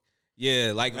though.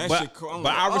 Yeah, like that but shit cool.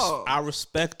 I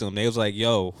respect them. They was like,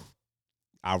 yo,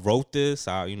 I wrote this.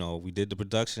 We did the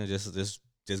production. Just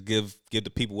give the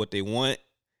people what they want.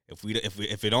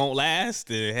 If it don't last,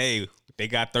 then hey, they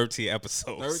got 13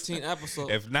 episodes. 13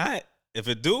 episodes. If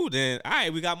it do, then all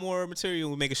right, we got more material.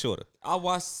 We make it shorter. I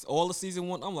watched all of season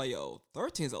 1. I'm like, yo,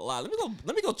 13 is a lot.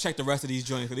 Let me go check the rest of these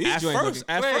joints.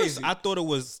 At first, I thought it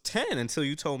was 10 until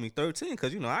you told me 13.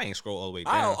 Because I ain't scroll all the way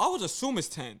down. I would assume it's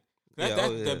 10. That's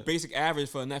the basic average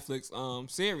for a Netflix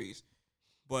series.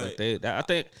 But I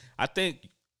think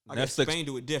Netflix Spain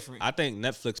do it different. I think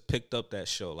Netflix picked up that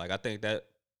show. Like I think that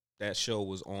show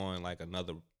was on like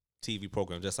another TV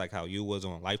program, just like how you was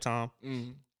on Lifetime.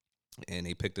 Mm-hmm. And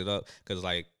they picked it up because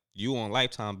like you on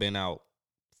Lifetime been out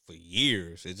for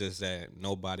years. It's just that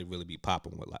nobody really be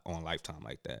popping on Lifetime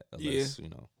like that. Unless,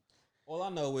 All I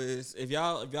know is if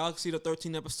y'all see the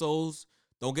 13 episodes,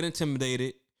 don't get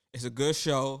intimidated. It's a good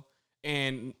show,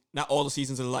 and not all the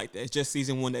seasons are like that. It's just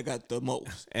season 1 that got the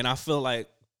most. And I feel like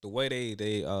the way they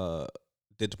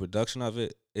did the production of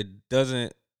it, it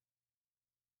doesn't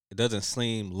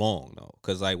seem long though,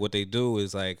 because like what they do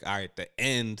is like, all right, the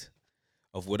end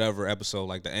of whatever episode,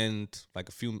 like the end, like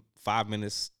 5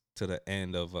 minutes to the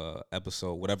end of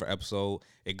episode, whatever episode,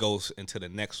 it goes into the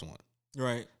next one.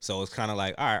 Right. So it's kind of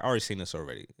like, all right, I already seen this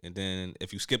already. And then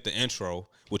if you skip the intro,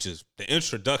 which is the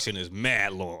introduction is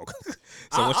mad long.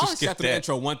 So once you skip the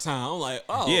intro one time, I'm like,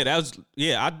 oh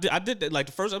yeah, I did that. Like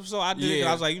the first episode I did, Yeah.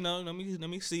 I was like, let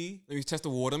me see. Let me test the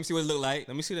water. Let me see what it look like.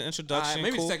 Let me see the introduction.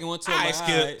 Maybe cool. the second one too. All right,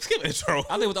 like, skip intro.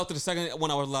 I think after the second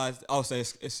one I was realized I would say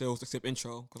it shows the skip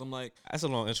intro because I'm like, That's a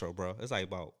long intro, bro. It's like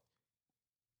about.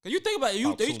 Cause you think about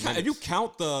it, if you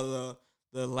count the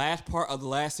last part of the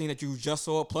last scene that you just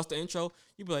saw plus the intro,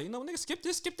 you be like, nigga, skip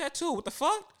this, skip that too. What the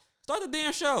fuck? Start the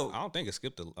damn show. I don't think it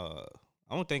skipped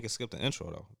the intro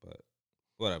though, but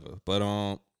whatever. But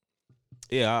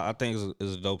yeah, I think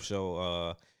it's a dope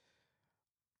show.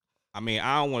 I mean,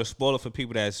 I don't want to spoil it for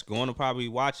people that's going to probably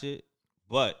watch it,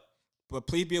 but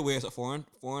please be aware it's a foreign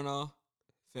film.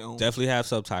 Definitely have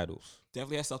subtitles.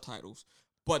 Definitely have subtitles.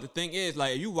 But the thing is,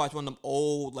 like, you watch one of them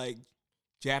old like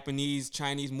Japanese,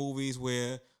 Chinese movies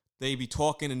where they be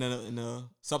talking and the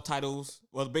subtitles,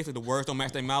 well, basically the words don't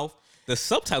match their mouth. The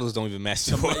subtitles don't even match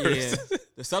the words. Yeah,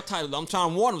 the subtitles. I'm trying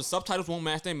to warn them. The subtitles won't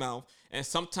match their mouth, and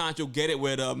sometimes you'll get it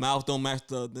where the mouth don't match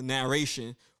the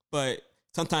narration, but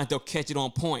sometimes they'll catch it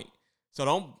on point.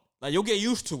 So you'll get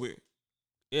used to it.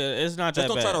 Yeah, it's not just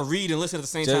that bad. Don't try to read and listen at the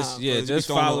same time. Yeah, just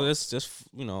follow this. Just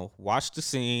watch the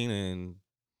scene and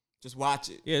just watch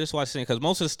it. Yeah, just watch the scene because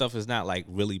most of the stuff is not like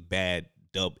really bad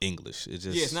dub English. It's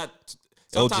just it's not.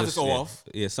 Sometimes it's off.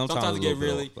 Yeah, sometimes it get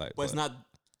really, off, like, but it's not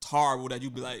horrible that you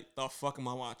be like, the fuck am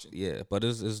I watching? Yeah, but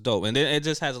it's dope, and then it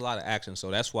just has a lot of action,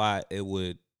 so that's why it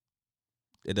works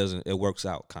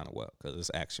out kind of well because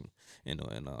it's action,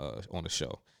 on the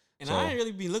show. And I ain't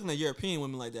really be looking at European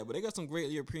women like that, but they got some great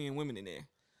European women in there.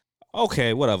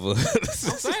 Okay, whatever. I'm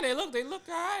saying they look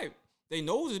all right. They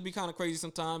noses be kind of crazy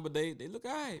sometimes, but they look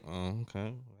all right.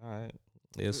 Okay, all right.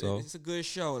 Yeah, so it's a good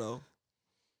show though.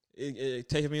 It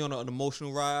takes me on an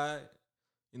emotional ride.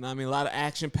 You know what I mean? A lot of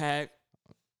action packed.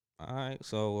 All right.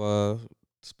 So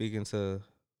speaking to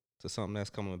something that's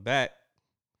coming back,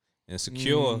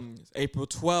 Insecure. It's April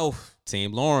 12th.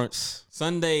 Team Lawrence.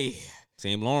 Sunday.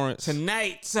 Team Lawrence.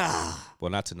 Tonight. Well,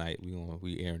 not tonight.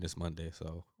 We airing this Monday,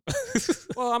 so.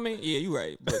 Well, I mean, yeah, you're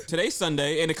right. But today's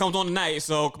Sunday, and it comes on tonight.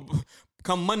 So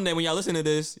come Monday when y'all listen to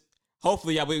this,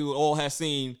 hopefully y'all we all have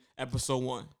seen episode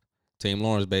 1. Team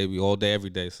Lawrence, baby, all day, every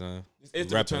day, son.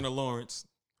 It's the return of Lawrence.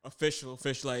 Official.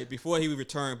 Like, before he would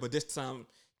return, but this time,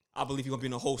 I believe he's going to be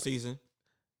in the whole season.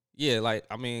 Yeah, like,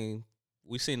 I mean,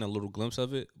 we've seen a little glimpse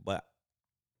of it, but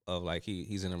of, like,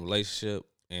 he's in a relationship,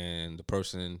 and the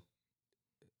person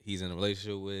he's in a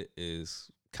relationship with is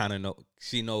kind of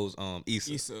she knows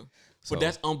Issa. So, but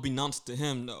that's unbeknownst to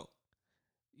him, though.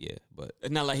 Yeah, but.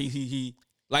 It's not like he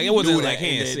like, it wasn't like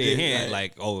hand,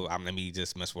 like, oh, let me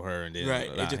just mess with her and then. Right,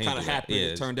 it just kind of happened.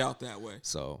 It turned out that way.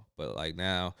 So, but like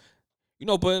now, You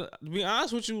know, but to be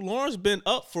honest with you, Lawrence been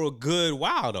up for a good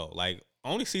while though. Like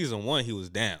only season 1 he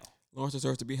was down. Lawrence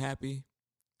deserves to be happy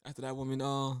after that woman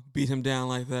beat him down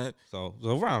like that. So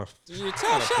round of Yeah,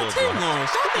 shout to Lawrence. Shout to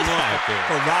Lawrence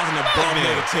for rising above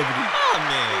negativity. Oh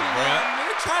man, bro.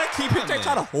 They try to keep him. They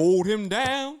try to hold him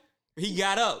down. He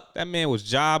got up, That man was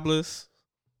jobless.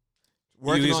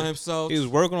 working on himself. He was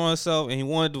working on himself, and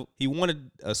he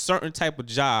wanted a certain type of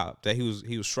job that he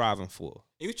was striving for.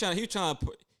 He was trying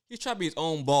to be his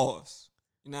own boss.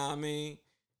 You know what I mean?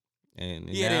 And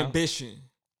He had ambition.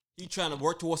 He trying to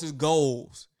work towards his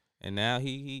goals. And now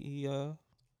he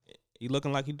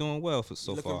looking like he doing well for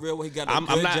so Looking far. real. He got a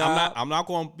good job. I'm not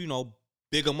going to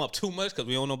big him up too much because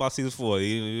we don't know about season 4.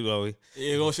 You know,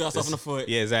 Yeah, go shoot yourself in the foot.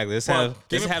 Yeah, exactly. Let's have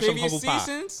some humble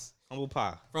pie. Humble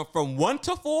pie. From 1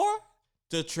 to 4,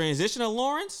 the transition of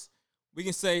Lawrence, we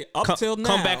can say up till now.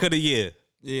 Comeback of the year.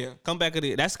 Yeah. Comeback of the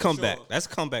year. That's comeback. Sure. That's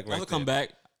comeback right That's a comeback.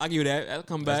 I give you that. That's a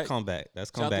comeback. That's comeback. That's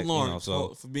Shout out comeback. to Lawrence You know,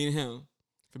 so for being him,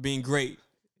 for being great,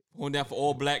 holding down for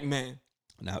all black men.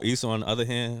 now Issa on the other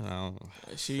hand,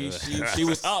 She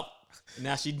was up,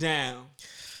 now she down.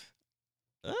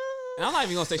 And I'm not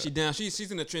even gonna say she down.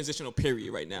 She's in a transitional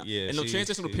period right now. Yeah, and the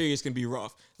transitional periods can be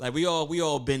rough. Like we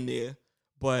all been there,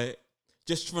 but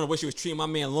just from the way she was treating my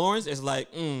man Lawrence, it's like,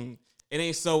 it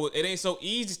ain't so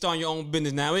easy starting your own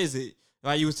business now, is it?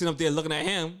 Right? You was sitting up there looking at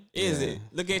him, is it?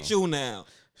 Look at you now.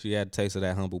 She had a taste of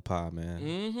that humble pie, man.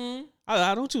 Mm-hmm.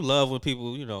 I don't you love when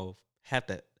people, you know, have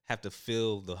to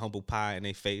feel the humble pie in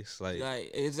their face, like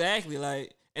Exactly,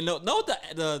 like, and no,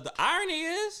 the irony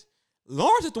is,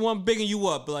 Lawrence is the one bigging you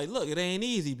up, but like, look, it ain't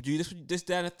easy. But you this,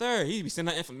 that, and the third. He'd be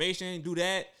sending out information, do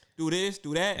that, do this,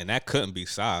 do that. and that couldn't be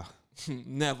Sa.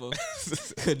 Never,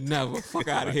 could never. Fuck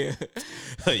out of here.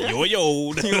 You're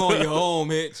old. You on your own,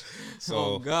 Mitch. So,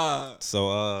 oh God.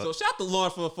 So shout out to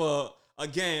Lawrence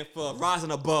for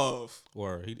rising above.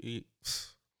 or he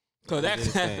Cause did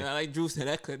his thing. like Drew said,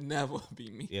 that could never be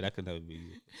me. Yeah, that could never be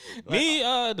you. Me,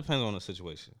 depends on the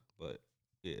situation, but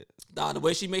yeah. Nah, the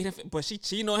way she made him, but she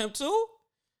cheating on him too.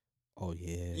 Oh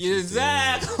yeah. she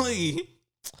Exactly. did.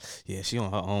 Yeah, she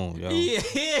on her own, yo.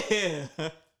 Yeah.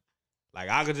 Like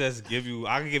I could give you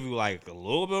like a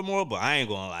little bit more, but I ain't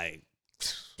gonna like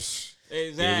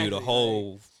Exactly. give you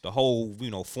the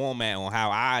whole format on how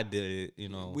I did it. You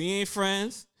know, We ain't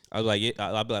friends. I was like, yeah,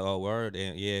 I'd be like, oh word,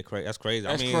 and yeah, that's crazy.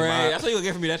 That's I mean, crazy. That's what you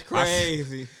get from me. That's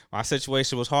crazy. my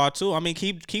situation was hard too. I mean,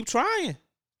 keep trying.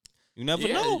 You never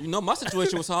know. You know, my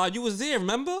situation was hard. You was there,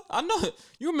 remember? I know it.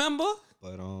 You remember?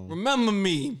 But Remember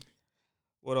me.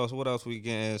 what else we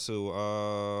getting into?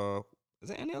 Is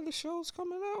there any other shows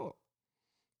coming out?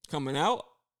 Coming out.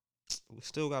 We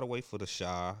still gotta wait for the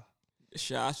Shy.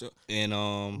 Shy show.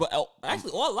 And But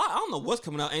actually, I don't know what's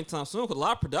coming out anytime soon because a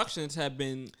lot of productions have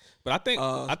been. but I think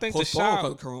the postponed Shy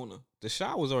because of Corona. the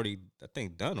Shy was already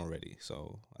done already.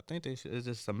 So I think it's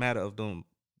just a matter of them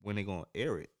when they're gonna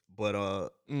air it. But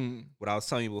what I was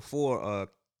telling you before,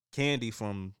 Candy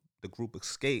from the group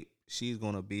Escape, she's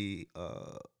gonna be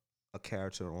a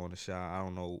character on the Shy. I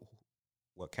don't know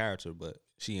what character, but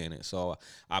she in it. So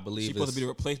I believe She's supposed to be the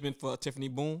replacement for Tiffany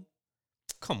Boone.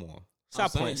 Come on. I'm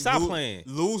Stop playing. saying, Stop playing.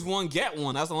 Lose one, get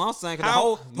one. That's what I'm saying. 'Cause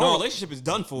How? the whole relationship is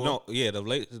done for. No, yeah, the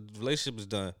relationship is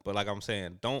done. But like I'm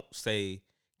saying, don't say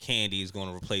Candy is going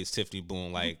to replace Tiffany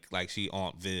Boone like she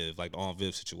Aunt Viv, like the Aunt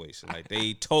Viv situation. Like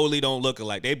they totally don't look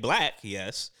alike. They black,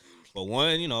 yes, but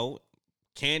one,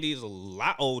 Candy is a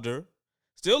lot older.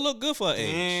 Still look good for her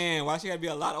age. Man, why she gotta be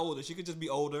a lot older? She could just be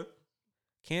older.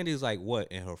 Candy's like what,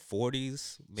 in her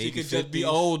 40s, maybe She could 50s? just be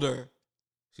older.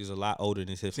 She's a lot older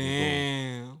than Tiffany Boone.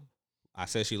 Damn. I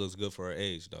said she looks good for her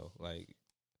age though. Like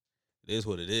it is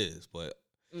what it is, but.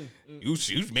 You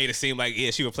made it seem like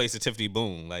she replaced the Tiffany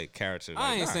Boone like character.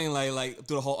 I ain't saying like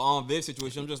through the whole Aunt Viv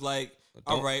situation. I'm just like,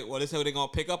 all right, well, this is how they gonna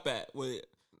pick up at.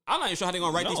 I'm not even sure how they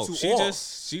gonna write these two off.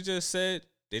 She just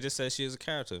said she is a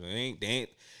character. They ain't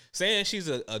saying she's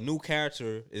a new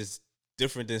character is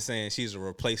different than saying she's a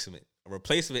replacement. A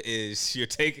replacement is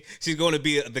she's going to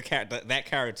be that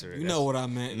character. You know what I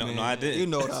meant. No, man. I didn't. You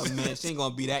know what I meant. She ain't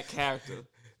gonna be that character.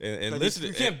 and listen,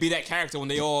 you can't be that character when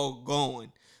they all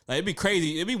going. Like it'd be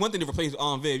crazy. It'd be one thing to replace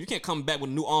Aunt Viv. You can't come back with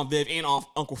a new Aunt Viv and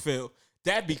Uncle Phil.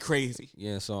 That'd be crazy.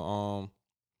 Yeah. So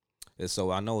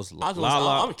I know it's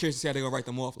Lala. I'm curious to see how they gonna write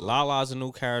them off. Though. Lala's a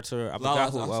new character. I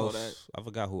forgot who else. That. I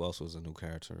forgot who else was a new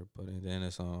character. But then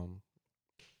it's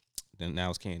then now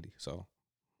it's Candy. So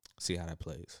see how that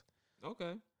plays.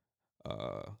 Okay.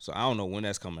 So I don't know when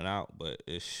that's coming out, but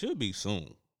it should be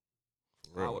soon.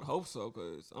 I would hope so,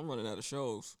 cause I'm running out of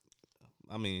shows.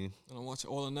 I mean, and I'm watching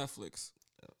all on Netflix.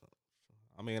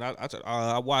 I mean,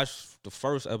 I watched the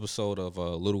first episode of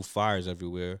Little Fires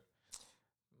Everywhere.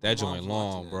 That My mom's joint watching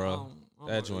long, it. bro. I don't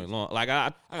That know joint if- long. Like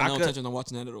I got no could- intention on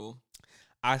watching that at all.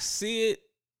 I see it.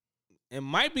 It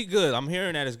might be good. I'm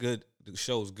hearing that it's good. The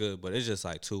show's good, but it's just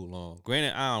like too long.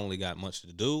 Granted, I only got much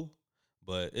to do,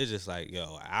 but it's just like an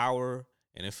hour,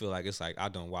 and it feel like it's like I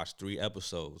done watched 3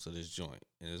 episodes of this joint,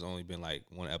 and it's only been like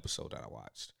 1 episode that I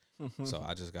watched. So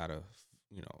I just gotta,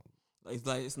 you know,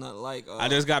 It's not like I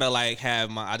just gotta like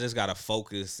have I just gotta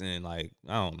focus and like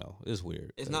I don't know. It's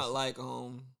weird. it's not like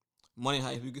Money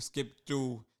Heist. You can skip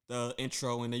through the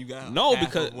intro and then you got no, half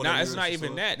because of whatever it's you're not supposed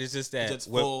even to- that. It's just that It's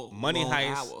just with full Money long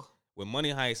Heist. hour. With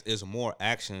Money Heist is more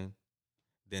action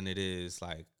than it is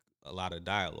like a lot of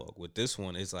dialogue. With this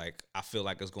one, it's like I feel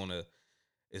like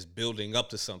it's building up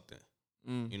to something.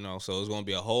 You know, so it's gonna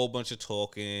be a whole bunch of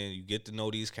talking. You get to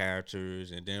know these characters,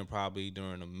 and then probably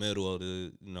during the middle of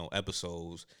the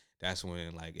episodes, that's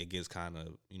when like it gets kind of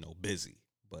busy.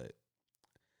 But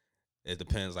it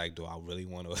depends. Like, do I really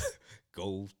want to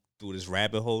go through this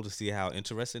rabbit hole to see how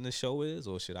interesting the show is,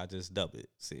 or should I just dub it?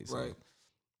 See, so, Right.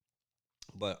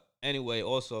 But anyway,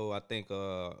 also I think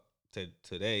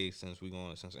today since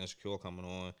Insecure coming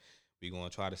on, we're gonna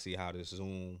try to see how this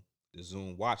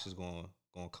Zoom watch is gonna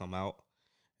come out,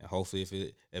 and hopefully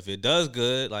if it does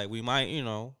good, like we might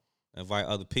invite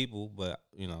other people, but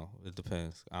it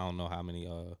depends. I don't know how many.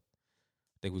 I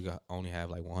think we only have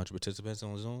like 100 participants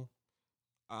on Zoom.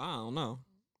 I don't know.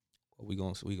 We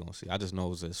gonna see. I just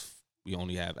know this we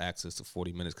only have access to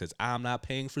 40 minutes because I'm not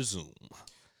paying for Zoom.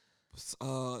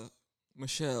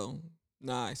 Michelle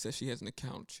Nye says she has an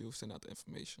account. She'll send out the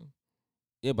information.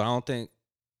 Yeah, but I don't think.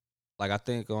 Like I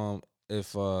think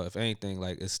if anything,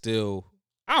 like it's still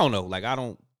I don't know. Like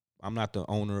I'm not the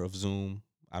owner of Zoom.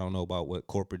 I don't know about what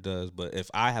corporate does, but if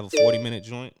I have a 40-minute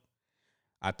joint,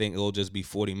 I think it'll just be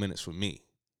 40 minutes for me.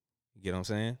 You get what I'm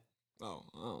saying? Oh,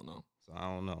 I don't know. So I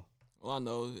don't know. All I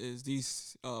know is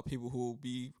these people who will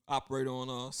be operating on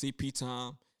CP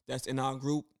time that's in our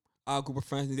group of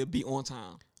friends need to be on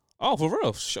time. Oh, for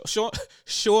real?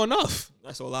 Sure enough.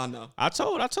 That's all I know. I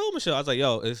told Michelle, I was like,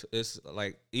 yo, it's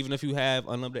like even if you have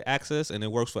unlimited access and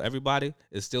it works for everybody,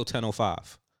 it's still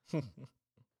 10:05.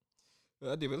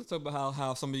 Let's talk about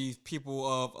how some of these people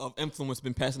of influence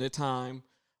been passing their time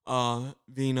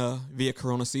via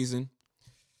Corona season.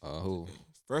 Who?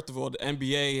 First of all, the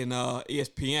NBA and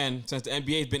ESPN, since the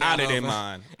NBA's been Out of their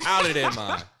mind. Out of their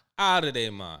mind. Out of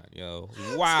their mind, yo.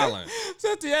 Wildin'.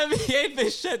 Since the NBA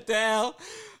been shut down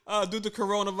due to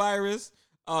coronavirus,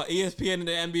 ESPN and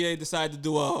the NBA decided to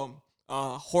do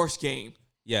a horse game.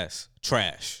 Yes.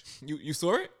 Trash. You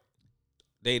saw it?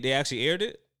 They actually aired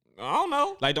it? I don't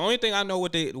know. Like the only thing I know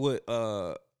the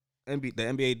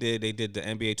NBA did, they did the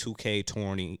NBA 2K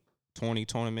 20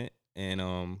 tournament,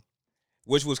 and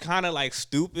which was kind of like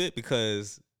stupid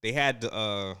because they had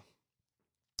the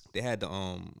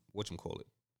whatchamacallit,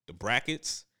 the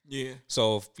brackets. Yeah.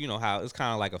 So if, you know how it's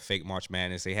kind of like a fake March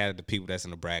Madness. They had the people that's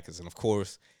in the brackets, and of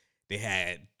course they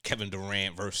had Kevin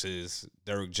Durant versus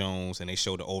Derrick Jones, and they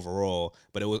showed the overall,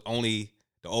 but it was only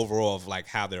the overall of like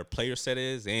how their player set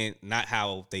is and not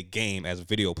how they game as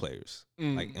video players,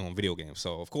 like on video games.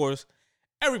 So of course,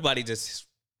 everybody just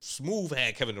smooth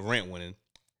had Kevin Durant winning.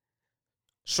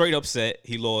 Straight upset,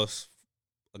 he lost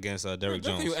against Derrick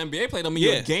Jones. You NBA player don't mean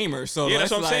you're a gamer. So yeah,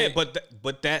 that's what I'm like, saying.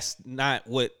 But that's not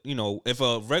what if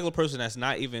a regular person that's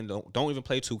not even don't even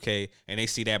play 2K and they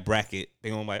see that bracket, they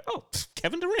gonna be like, oh,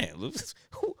 Kevin Durant,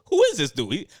 who is this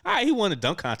dude? He won a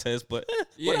dunk contest, but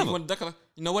yeah, whatever. he won the dunk.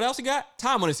 You know what else he got?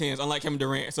 Time on his hands, unlike Kevin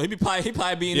Durant. So he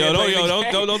probably being Yo,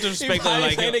 there. don't disrespect him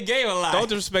like playing the game a lot. Don't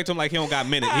disrespect him like he don't got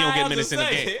minutes. He don't get minutes in the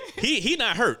game. He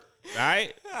not hurt. All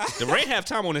right, Durant have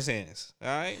time on his hands. All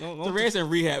right, Durant's in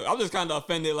rehab. I'm just kind of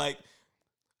offended. Like,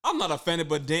 I'm not offended,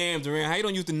 but damn, Durant, how you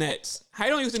don't use the nets? How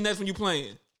you don't use the nets when you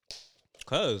playing?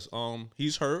 Cause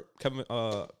he's hurt.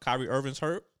 Kyrie Irving's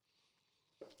hurt.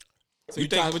 So you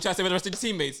try to say with the rest of your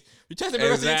teammates. You try to say with the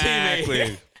rest of your teammates.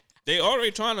 Exactly. They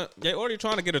already trying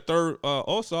to get a third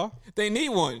All-Star. They need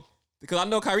one because I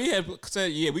know Kyrie had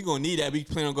said, "Yeah, we gonna need that. We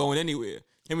plan on going anywhere."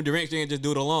 Him and Durant can't just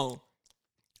do it alone.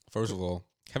 First of all,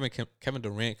 Kevin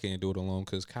Durant can't do it alone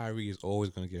because Kyrie is always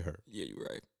gonna get hurt. Yeah, you're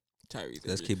right. Tyrese.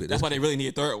 Let's keep it. That's why they really need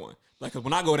a third one. Like, cause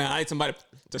when I go down, I need somebody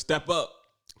to step up.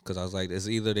 Because I was like, it's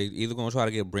either gonna try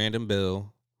to get Brandon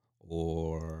Bill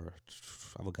or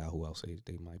I forgot who else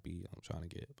they might be. I'm trying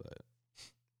to get, but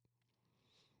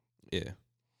yeah.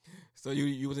 So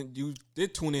you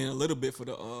did tune in a little bit for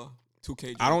the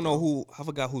 2K. I don't know I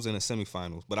forgot who's in the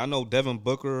semifinals, but I know Devin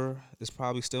Booker is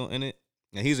probably still in it,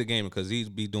 and he's a gamer because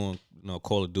he'd be doing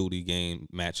Call of Duty game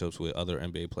matchups with other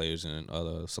NBA players and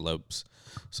other celebs.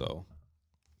 So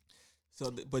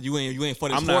So, but you ain't for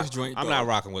this I'm horse not. joint. I'm though. not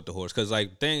rocking with the horse because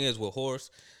like thing is with horse,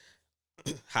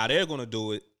 how they're gonna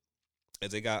do it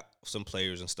is they got some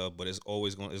players and stuff, but it's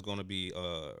gonna be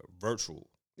virtual.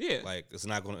 Yeah, Like it's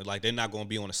not gonna like they're not gonna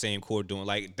be on the same court doing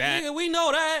like that. yeah, we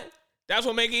know that. That's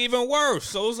what make it even worse.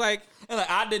 So it's like, And like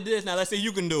I did this, now let's say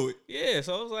you can do it. yeah.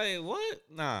 So I was like, what?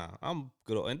 Nah, I'm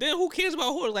good. And then who cares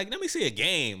about horse? Like, let me see a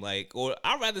game. Like, or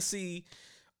I'd rather see,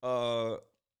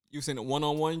 You seen a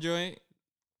 1-on-1 joint?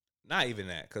 not even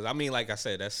that. Because I mean, like I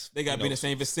said, They gotta be in the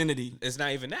same vicinity. It's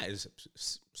not even that. It's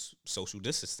social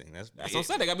distancing. That's That's what I'm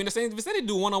saying. They gotta be in the same vicinity.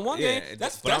 Do 1-on-1 Yeah, game. but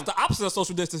That's the opposite of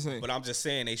social distancing. But I'm just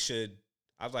saying they should.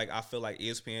 I feel like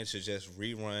ESPN should just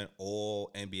rerun all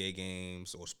NBA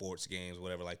games or sports games,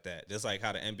 whatever like that. Just like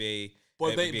how the NBA.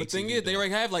 But NBA the thing TV is, they do.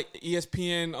 already have like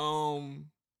ESPN.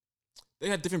 They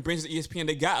have different branches of ESPN.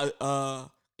 They got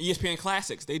ESPN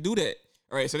Classics. They do that.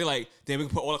 All right, so they're like, then we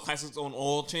can put all the classics on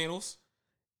all channels.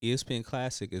 ESPN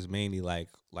Classic is mainly like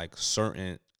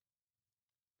certain.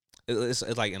 It's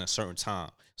like in a certain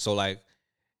time. So like,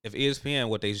 if ESPN,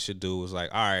 what they should do is like,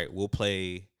 all right, we'll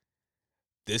play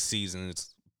this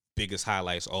season's biggest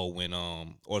highlights. Or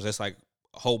just like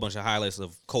a whole bunch of highlights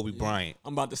of Kobe Bryant.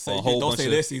 I'm about to say, A whole don't bunch say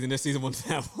of- this season. This season won't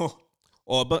have one.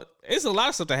 But it's a lot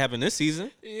of stuff that happened this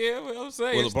season. Yeah, what I'm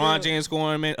saying. With LeBron James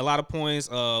scoring a lot of points.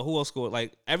 Who else scored?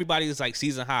 Like everybody is like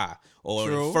season high or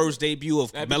True. the first debut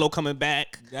of Melo coming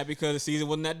back. That because the season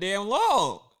wasn't that damn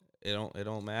long. It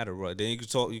don't matter, bro. Then you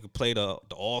could play the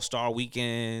All-Star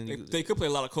weekend. They could play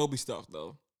a lot of Kobe stuff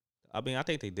though. I mean, I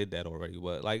think they did that already,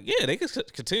 but like, yeah, they could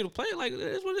continue to play it. Like,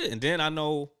 that's what it is. And then I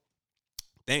know,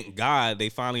 thank God, they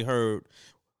finally heard,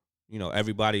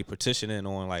 everybody petitioning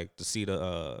on like to see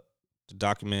the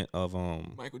document of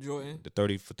Michael Jordan. the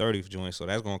 30 for 30 joint. So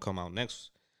that's gonna come out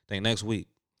next week.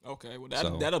 Okay, well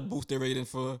So- that'll boost their rating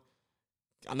for.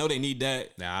 I know they need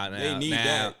that. Now, need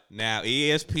that. Now,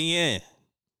 ESPN,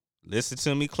 listen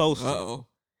to me closely. Uh-oh.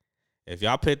 If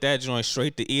y'all put that joint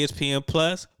straight to ESPN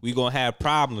Plus, we gonna have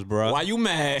problems, bro. Why you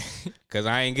mad? Cause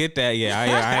I ain't get that yet.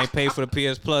 I ain't paid for the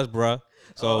PS Plus, bro.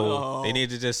 So Oh. they need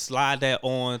to just slide that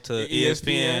on to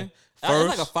ESPN It's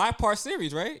first. like a 5-part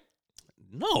series, right?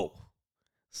 No,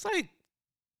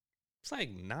 it's like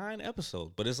 9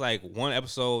 episodes, but it's like 1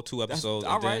 episode, 2 That's episodes.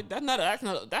 all and then-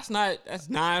 right. That's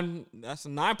 9. That's a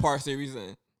 9-part series.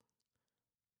 Then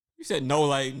you said no,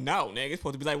 nigga. It's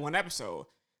supposed to be like 1 episode.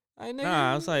 Like, nigga,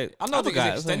 Nah, it's like I know I they forgot.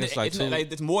 can It's like extend it's it. like It's,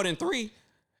 two. it's more than 3.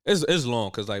 It's long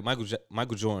because like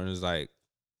Michael Jordan is like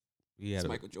he had It's a-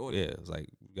 Michael Jordan. Yeah, it's like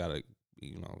you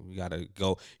gotta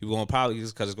go. You're gonna probably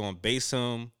just because it's gonna base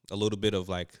him a little bit of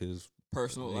like his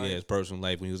Personal life. his personal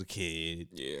life when he was a kid.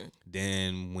 Yeah.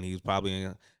 Then when he was probably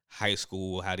in high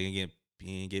school, how he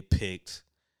didn't get picked,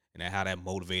 and how that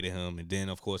motivated him. And then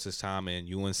of course his time in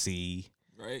UNC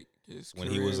Right. His when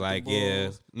he career was with like,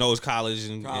 the Bulls. his college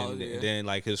and, College, and yeah. then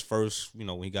like his first,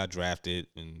 when he got drafted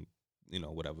and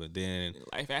whatever. Then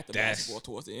Life after That's- basketball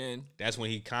towards the end. that's when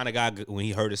he kind of got when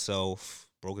he hurt himself,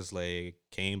 broke his leg,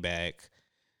 came back,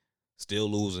 still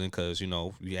losing because you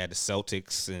had the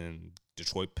Celtics and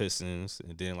Detroit Pistons,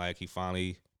 and then like he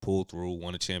finally pulled through,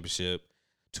 won a championship,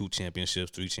 2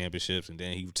 championships, 3 championships, and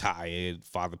then he retired,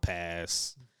 father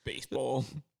passed, Baseball.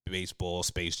 baseball,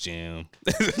 Space Jam,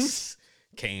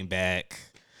 came back.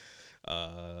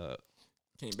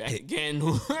 Came back again.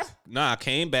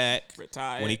 Came back.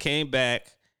 Retired. When he came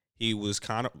back, he was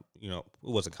kind of, it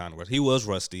wasn't kind of rusty. He was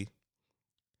rusty.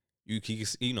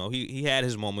 He had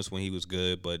his moments when he was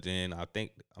good, but then I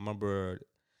remember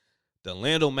the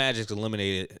Orlando Magic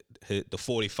eliminated the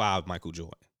 45 Michael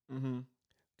Jordan. Mm-hmm.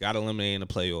 Got eliminated in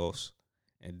the playoffs,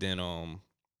 and then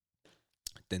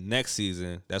the next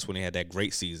season, that's when they had that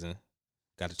great season,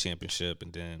 got the championship,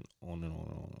 and then on and on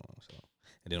and on. So,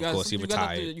 and then of course he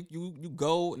retired. You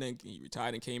go and then you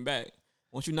retired and came back.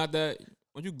 Once you But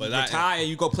retire,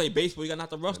 you go play baseball. You got not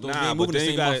the rust. Nah, but then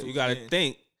you gotta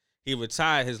think he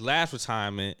retired. His last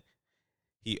retirement,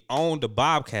 he owned the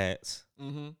Bobcats.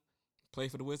 Mm-hmm. Play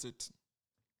for the Wizards.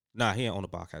 Nah, he didn't own the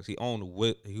Bobcats. He owned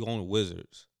the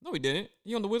Wizards. No, he didn't.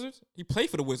 He owned the Wizards. He played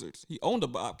for the Wizards. He owned the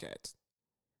Bobcats.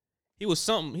 He was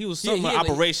something. He was Yeah, something he had,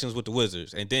 like- operations with the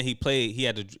Wizards, and then he played. He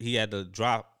had to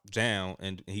drop down,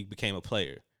 and he became a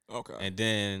player. Okay. And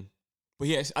then But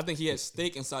I think he had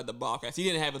stake inside the Bobcats. He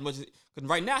didn't have as much. Because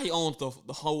right now he owns the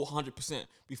whole 100%.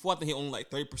 Before I think he owned like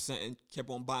 30% and kept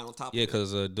on buying on top. yeah, of it.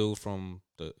 because a dude from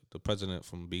the president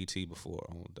from BT before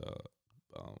owned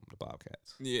the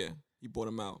Bobcats. Yeah, he bought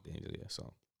him out. Yeah,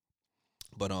 so,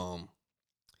 but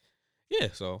yeah,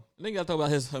 so I think I talk about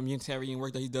his humanitarian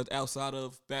work that he does outside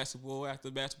of basketball, after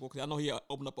basketball. Because I know he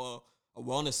opened up a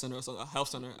wellness center or something, a health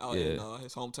center out in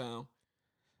his hometown.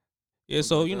 Yeah,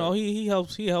 so you know he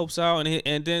helps out,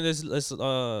 and then let's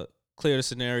clear the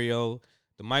scenario.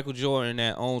 The Michael Jordan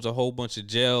that owns a whole bunch of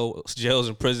jails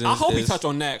and prisons. I hope he touch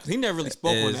on that because he never really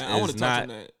spoke on that. I want to touch on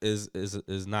that.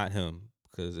 Is not him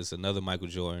because it's another Michael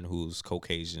Jordan who's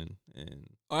Caucasian and.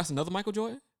 Oh, that's another Michael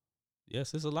Jordan.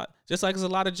 Yes, it's a lot. Just like there's a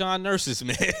lot of John Nurses,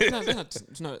 man.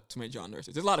 There's not too many John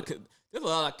Nurses. There's a lot of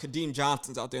Kadeem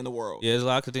Johnsons out there in the world. Yeah, there's a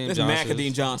lot of Kadeem Johnsons. There's mad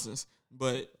Kadeem Johnsons,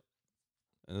 but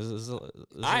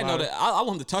I know that. I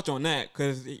want him to touch on that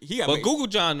because he got. But Google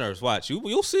John Nurse. Watch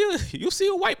you'll see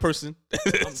a white person.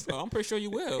 I'm pretty sure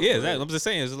you will. Yeah, I'm just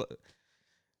saying.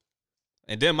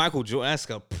 And then Michael Jordan. That's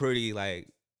a pretty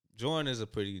Jordan is a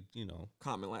pretty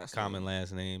common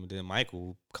last name. And then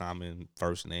Michael common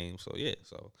first name. So yeah,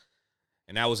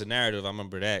 and that was a narrative. I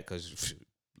remember that because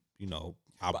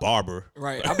our barber.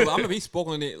 Right. I remember he spoke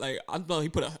on it. Like I know he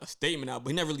put a statement out, but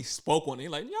he never really spoke on it.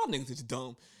 Like y'all niggas is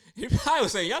dumb. He probably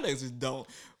was saying y'all niggas is dumb,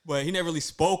 but he never really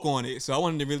spoke on it. So I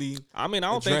wanted to really. I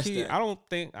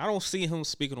don't see him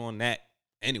speaking on that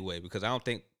anyway because I don't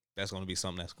think that's going to be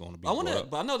something that's going to be. But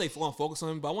I know they want to focus on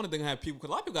him. But I want to have people because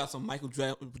a lot of people got some Michael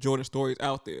Jordan stories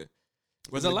out there.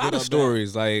 There's a lot of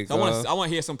stories I want to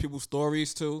hear some people's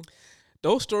stories too.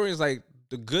 Those stories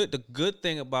the good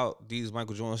thing about these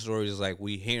Michael Jordan stories is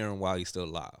we hear him while he's still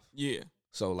alive. Yeah.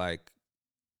 So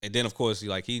and then of course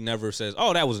he never says,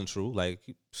 "Oh, that wasn't true." That'd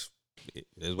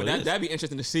be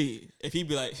interesting to see if he'd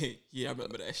be like, "Hey, yeah, I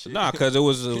remember that shit." Nah, because it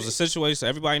was a situation.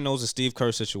 Everybody knows the Steve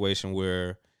Kerr situation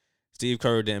where Steve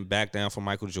Kerr didn't back down for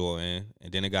Michael Jordan,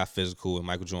 and then it got physical, and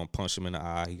Michael Jordan punched him in the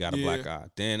eye. He got a black eye.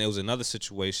 Then it was another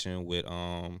situation with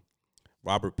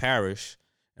Robert Parrish,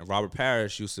 and Robert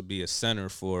Parrish used to be a center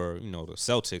for the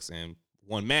Celtics and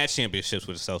won mad championships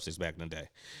with the Celtics back in the day,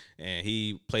 and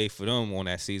he played for them on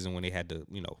that season when they had the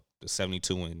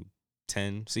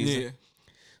 72-10 season. Yeah.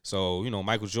 So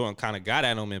Michael Jordan kind of got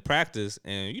at him in practice,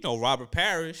 and Robert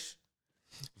Parrish,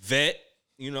 vet.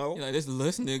 Like this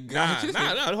listening guy.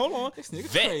 Nah, hold on. This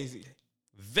nigga crazy.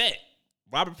 Vet.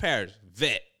 Robert Parrish,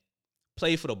 vet.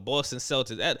 Played for the Boston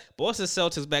Celtics. Boston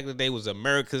Celtics back in the day was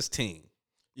America's team.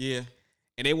 Yeah.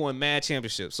 And they won mad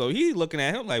championships. So he's looking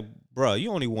at him like, bro,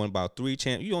 you only won about 3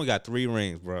 You only got 3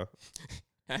 rings, bro.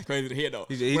 That's crazy to hear, though.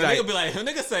 He's nigga be like,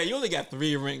 nigga say you only got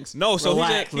 3 rings. No, so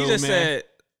he just said,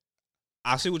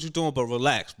 I see what you're doing, but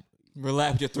relax.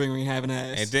 Relax with your 3-ring having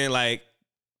ass. And then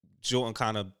Jordan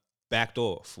kind of backed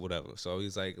off, whatever. So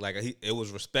he's it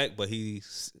was respect, but he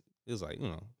was like,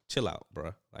 chill out,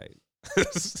 bro.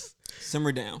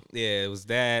 Simmer down. Yeah, it was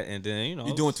that, and then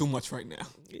you're doing too much right now.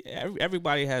 Yeah,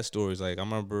 everybody has stories. I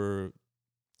remember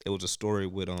it was a story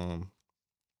with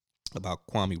about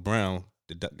Kwame Brown,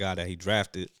 the guy that he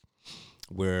drafted,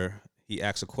 where he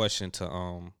asked a question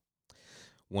to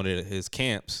one of his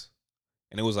camps.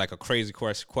 And it was a crazy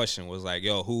question. Was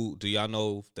yo, who do y'all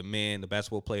know the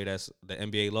basketball player that's the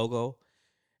NBA logo?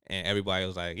 And everybody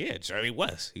was like, yeah, Jerry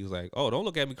West. He was like, oh, don't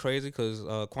look at me crazy because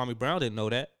Kwame Brown didn't know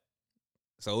that.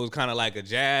 So it was kind of like a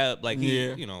jab,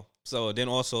 So then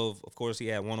also, of course, he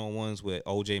had one-on-ones with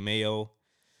O.J. Mayo,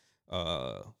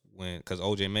 because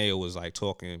O.J. Mayo was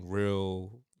talking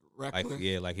real, reckless.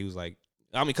 He was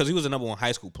because he was a number 1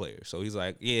 high school player. So he's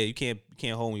like, yeah, you can't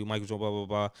hold me, you Michael Jordan, blah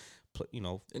blah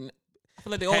blah. And I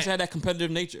feel like they also had that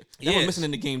competitive nature. That's what's missing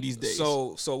in the game these days.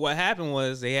 So what happened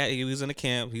was he was in the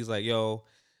camp. He's like, yo,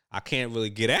 I can't really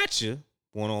get at you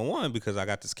one-on-one because I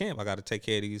got this camp. I got to take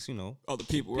care of these, other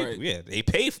people, right? Yeah, they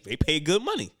pay good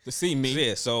money to see me.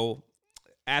 Yeah, so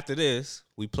after this,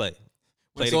 we play.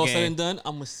 When it's all said and done,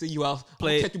 I'm gonna see you out. I'm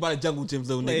gonna catch you by the jungle gym,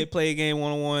 little nigga. Play a game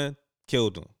one-on-one,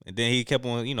 killed him, and then he kept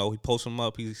on. He posted him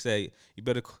up. He said, "You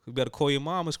better call your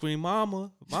mama, scream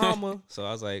mama, mama." So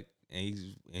I was like,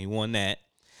 and he won that.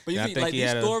 But you see,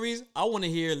 these stories, I want to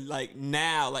hear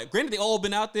now. Granted, they all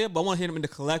been out there, but I want to hear them in the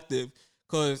collective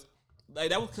because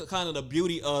that was kind of the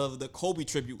beauty of the Kobe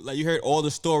tribute. You heard all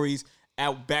the stories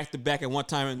out back to back at one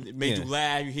time, and it made you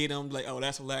laugh. You hear them oh,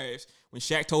 that's hilarious. When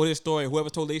Shaq told his story, whoever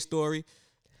told their story,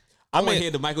 I want to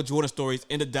hear the Michael Jordan stories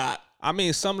in the dot. I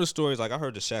mean, some of the stories, I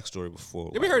heard the Shaq story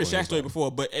before. Yeah, we heard the Shaq story before,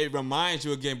 but it reminds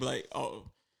you again, oh,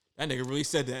 that nigga really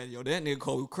said that. Yo, that nigga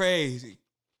Kobe crazy.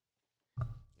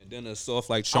 And then the soft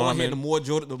Charmin. I want to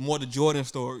hear the more Jordan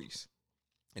stories.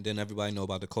 And then everybody know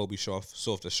about the Kobe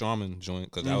soft the Charmin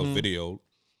joint because that was videoed.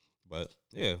 But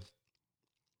yeah,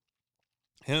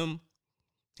 him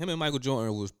and Michael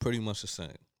Jordan was pretty much the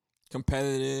same.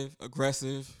 Competitive,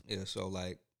 aggressive. Yeah, so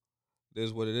this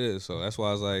is what it is. So that's why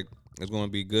I was it's going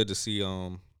to be good to see.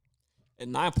 And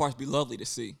 9 parts be lovely to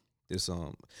see. This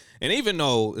and even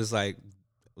though it's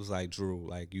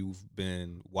Drew, you've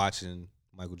been watching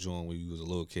Michael Jordan when he was a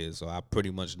little kid, so I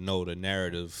pretty much know the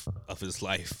narrative of his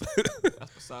life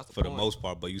That's besides the for point. the most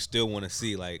part. But you still want to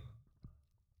see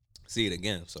it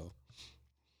again. So,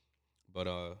 but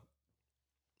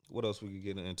what else we could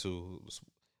get into?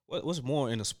 What's more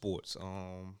into sports?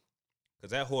 Cause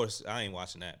that horse, I ain't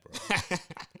watching that, bro.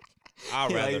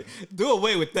 I'd rather do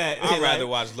away with that. I'd rather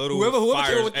watch Little whoever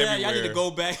Fires with that, Everywhere. y'all need to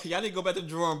go back. Y'all need to go back to the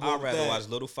drawing board. I'd rather watch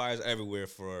Little Fires Everywhere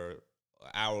for an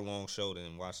hour-long show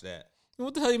than watch that.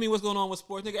 What the hell you mean? What's going on with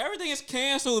sports, nigga? Everything is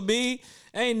canceled, B.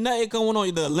 Ain't nothing going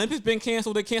on. The Olympics been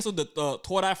canceled. They canceled the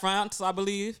Tour de France, I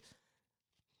believe.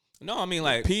 No, I mean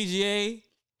like PGA.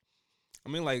 I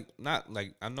mean like not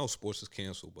like I know sports is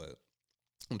canceled, but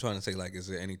I'm trying to say like, is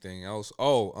there anything else?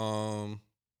 Oh,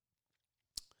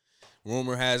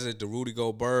 rumor has it the Rudy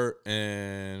Gobert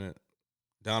and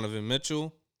Donovan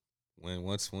Mitchell.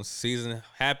 Once the season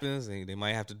happens, they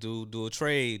might have to do a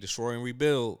trade, destroy and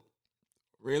rebuild.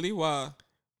 Really? Why?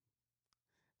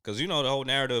 Because the whole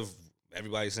narrative,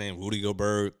 everybody's saying Rudy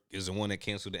Gobert is the one that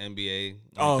canceled the NBA.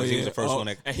 Oh, yeah. He was the first one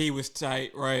and he was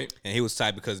tight, right? And he was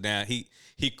tight because now he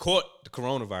caught the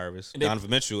coronavirus, and Donovan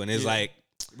Mitchell, and it's like.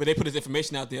 But they put his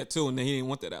information out there too, and then he didn't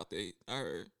want that out there. I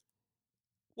heard.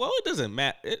 Well, it doesn't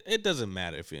matter. It doesn't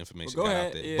matter if your information got ahead,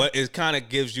 out there. yeah. But it kind of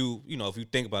gives you, if you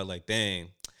think about it, like, dang,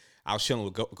 I was chilling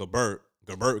with Gobert.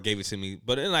 Gobert gave it to me.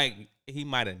 But then, like, he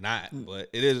might have not. But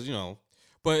it is,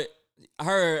 But I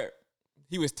heard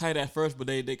he was tight at first, but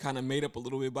they kind of made up a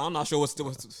little bit. But I'm not sure what's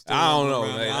still I don't know.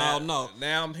 Like, I don't know.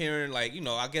 Now I'm hearing, like,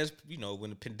 I guess, when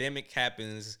the pandemic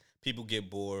happens, people get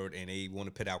bored and they want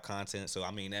to put out content. So,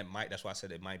 I mean, that's why I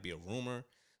said it might be a rumor.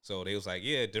 So, they was like,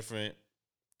 yeah, different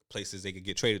places they could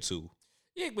get traded to.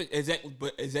 Yeah, but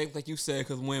exactly like you said,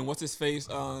 because when what's his face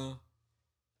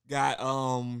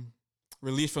got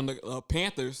released from the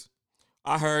Panthers,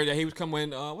 I heard that he was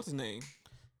coming. What's his name?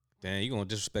 Damn, you gonna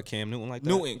disrespect Cam Newton like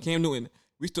that? Cam Newton.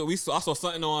 I saw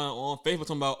something on Facebook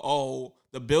talking about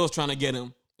the Bills trying to get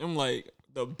him. I'm like,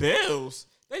 the Bills?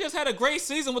 They just had a great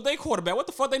season with their quarterback. What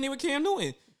the fuck they need with Cam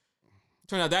Newton?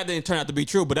 Turned out that didn't turn out to be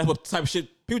true, but that's what type of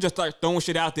shit people just start throwing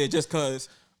shit out there just cause.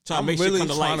 I'm really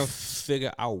trying to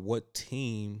figure out what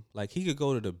team. Like, he could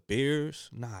go to the Bears.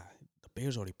 Nah, the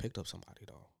Bears already picked up somebody,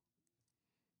 though.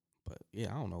 But,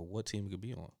 yeah, I don't know what team he could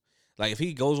be on. Like, if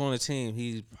he goes on a team,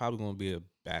 he's probably going to be a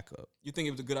backup. You think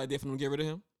it was a good idea for them to get rid of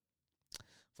him?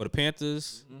 For the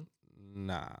Panthers,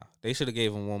 Nah. They should have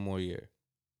gave him one more year.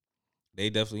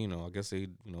 They definitely, I guess they,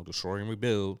 destroy and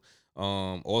rebuild.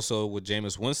 Also, with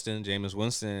Jameis Winston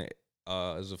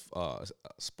is a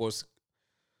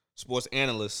sports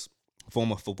analyst,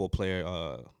 former football player.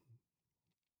 I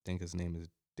think his name is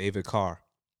David Carr.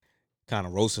 Kind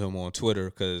of roasted him on Twitter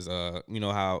because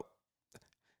how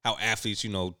athletes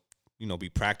be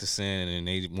practicing and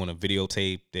they want to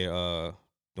videotape their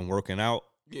them working out.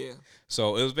 Yeah.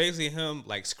 So it was basically him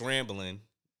like scrambling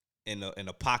in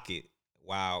a pocket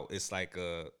while it's like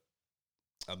a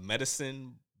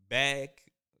medicine bag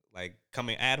like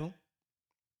coming at him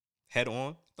head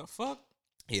on. The fuck?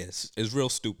 Yes, it's real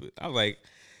stupid. I was like,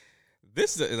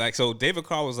 this is like, so David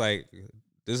Carr was like,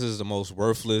 this is the most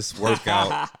worthless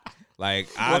workout. Like,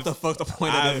 what the fuck the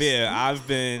point of this? Yeah,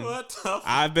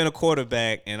 I've been a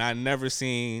quarterback and I never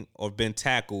seen or been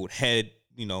tackled head,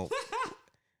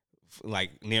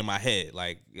 like near my head.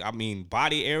 Like, I mean,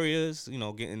 body areas,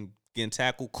 getting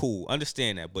tackled, cool,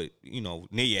 understand that, but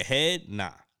near your head,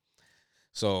 nah.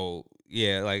 So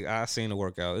yeah, like I seen the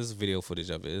workout. This is video footage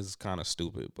of it. It's kind of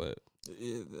stupid, but.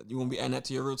 You want to be adding that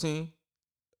to your routine?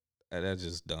 That's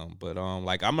just dumb. But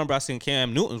like I remember I seen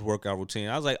Cam Newton's workout routine.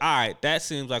 I was like, all right, that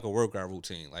seems like a workout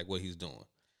routine, like what he's doing.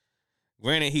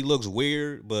 Granted, he looks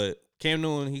weird, but Cam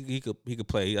Newton he could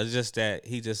play. It's just that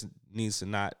he just needs to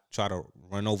not try to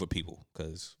run over people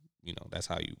because that's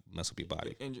how you mess up your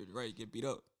body. Get injured, right? You get beat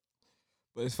up.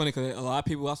 But it's funny because a lot of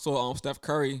people I saw Steph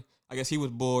Curry. I guess he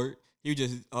was bored. He was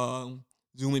just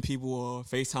zooming people or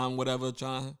FaceTime, whatever,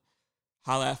 trying to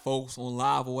holler at folks on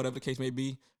live or whatever the case may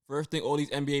be. First thing all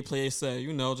these NBA players say,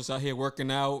 just out here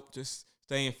working out, just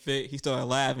staying fit. He started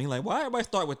laughing. He's like, why everybody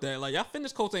start with that? Like, y'all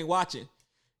fitness coach ain't watching.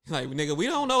 He's like, nigga, we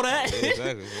don't know that. Yeah,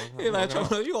 exactly. He's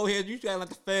like, you over here, you got like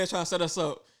the fans trying to set us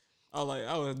up. I was like,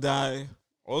 I was dying.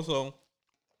 Also,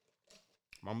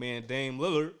 my man Dame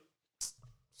Lillard.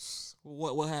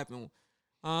 What happened?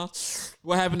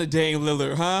 What happened to Dame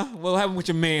Lillard, huh? What happened with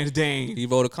your man's Dame? He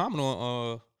wrote a comment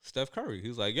on Steph Curry. He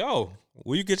was like, yo,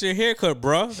 will you get your haircut,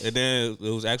 bruh? And then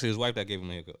it was actually his wife that gave him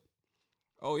a haircut.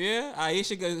 Oh, yeah?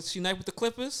 Aisha, she night with the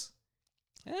Clippers?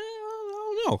 I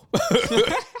don't know.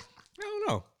 I don't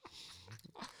know.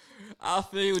 I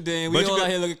feel you, Dan. We But you all could- out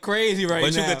here looking crazy right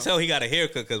But now. you could tell he got a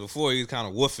haircut because before he was kind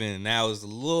of woofing, and now it's a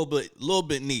little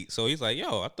bit neat. So he's like,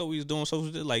 "Yo, I thought we was doing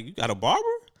social. Like, you got a barber?"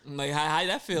 Like, how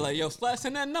that feel? Like, yo,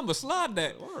 send that number, slide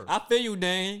that. Word. I feel you,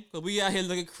 Dan, because we out here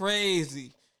looking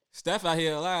crazy. Steph out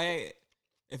here, like,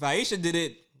 if Aisha did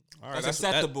it, All right, that's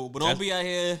acceptable. But don't be out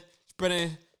here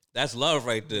spreading, That's love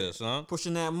right there, son.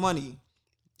 pushing that money.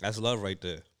 That's love right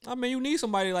there. I mean, you need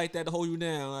somebody like that to hold you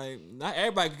down. Like, not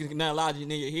everybody can not allow you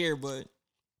near your hair, but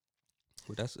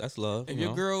That's love. if you your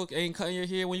know? girl ain't cutting your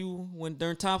hair when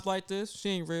during times like this, she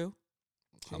ain't real.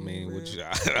 She I ain't mean, real.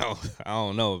 I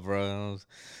don't know, bro.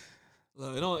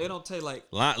 Look, it don't take like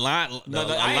Line, no,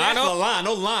 I ain't asking for a line.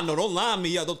 Don't line, no, don't line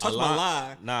me up. Don't touch my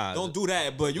line. Nah, Don't do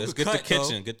that. But you let's can get cut the though.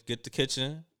 kitchen. Get the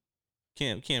kitchen.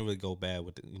 Can't really go bad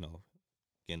with the,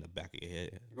 getting the back of your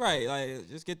head. Right, like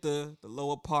just get the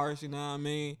lower parts. You know what I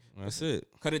mean? That's it.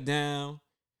 Cut it down.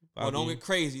 I Or don't mean, get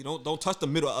crazy. Don't touch the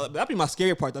middle. That'd be my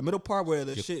scary part. The middle part where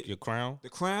the shit, your crown. the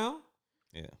crown.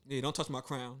 Yeah. Yeah, don't touch my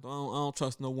crown. I don't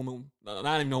trust no woman. Not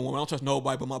even no woman. I don't trust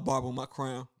nobody but my barber with my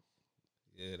crown.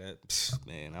 Yeah,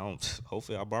 man. I don't.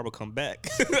 Hopefully, our barber come back.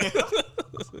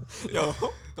 Yo,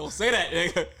 don't say that,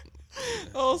 nigga.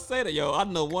 Don't say that, yo. I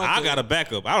know one. I thing. got a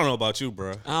backup. I don't know about you,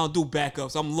 bro. I don't do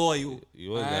backups. I'm loyal.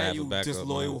 You always gotta have a you backup,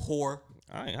 disloyal man. whore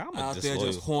I'm a out there disloyal.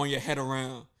 just whoring your head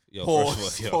around. Yo, Whore.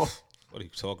 first of all, yo, what are you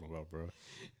talking about, bro?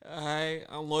 All right,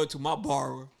 I'm loyal to my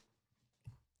barber.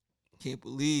 Can't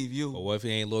believe you. But what if he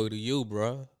ain't loyal to you,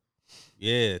 bro?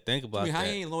 Yeah, think about I mean, how that.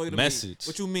 he ain't loyal to Message. me?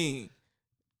 What you mean?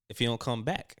 If he don't come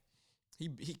back, He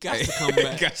got to come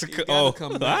back. Got to He co- gotta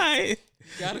come all back. right.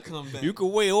 He gotta come back. You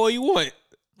can wait all you want.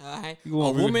 All right. You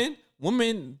want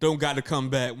Woman don't got to come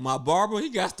back. My barber, he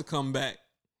got to come back.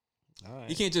 All right.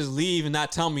 He can't just leave and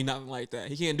not tell me nothing like that.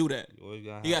 He can't do that. You always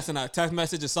gotta He got to send out a text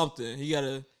message or something. He got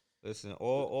to. listen.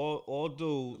 All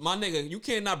dudes. My nigga, you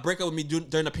cannot break up with me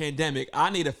during the pandemic. I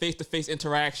need a face-to-face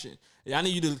interaction. Yeah, I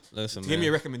need you to Listen, give me a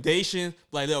man. recommendation.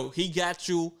 Like, yo, he got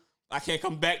you. I can't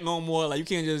come back no more. Like, you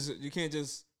can't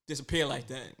just disappear like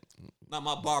that. Not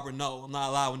my barber. No, I'm not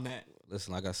allowing that.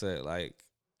 Listen, like I said, like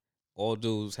all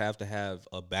dudes have to have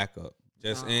a backup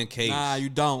just in case. Nah, you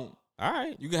don't. All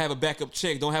right. You can have a backup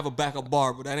chick. Don't have a backup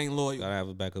barber. That ain't loyal. Gotta have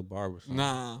a backup barber. son.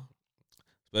 Nah.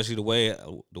 Especially the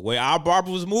way our barber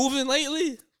was moving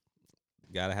lately.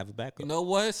 Gotta have a backup. You know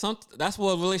what? That's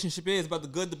what a relationship is, about the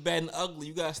good, the bad, and the ugly.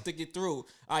 You gotta stick it through. All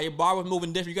right, your barber's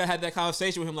moving different. You gotta have that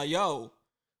conversation with him, like, yo,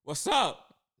 what's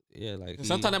up? Yeah, like And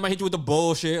sometimes I might hit you with the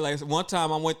bullshit. Like one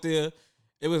time I went there,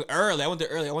 it was early. I went there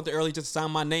early just to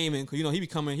sign my name in, cause he be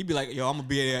coming. He be like, yo, I'm gonna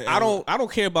be there. I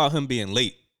don't care about him being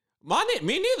late.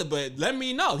 Me neither. But let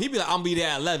me know. He be like, I'm gonna be there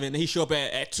at 11, and he show up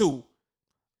at 2.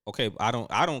 Okay, I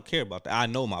don't care about that. I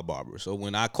know my barber, so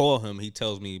when I call him, he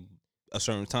tells me a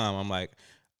certain time. I'm like,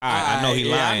 all right, I know he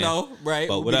lying. I know, right?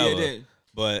 But We'll be there whatever. then.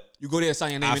 But You go there and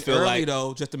sign your name I in feel early like-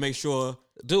 though, just to make sure.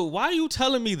 dude, why are you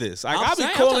telling me this? Like, I'm I be saying,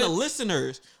 I'm calling. telling the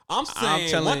listeners. I'm saying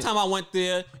telling- one time I went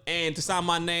there and to sign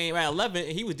my name at 11,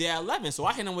 and he was there at 11. So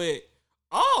I hit him with,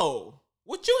 "Oh,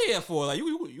 what you here for? Like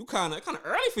you kind of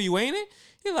early for you, ain't it?"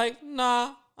 He's like,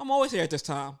 "Nah, I'm always here at this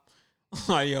time." I'm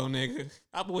like, yo, nigga,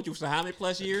 I've been with you for how many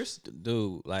plus years?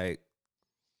 Dude, like,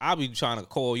 I be trying to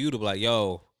call you to be like,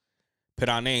 yo, put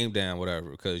our name down, whatever,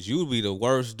 because you be the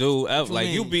worst dude ever. you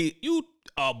Like, mean? you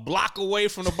a block away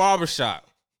from the barbershop,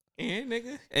 And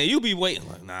nigga, and you be waiting.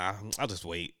 Like, nah, I'll just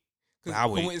wait.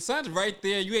 I'll when wait. it's something right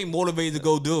there, you ain't motivated to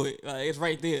go do it. Like it's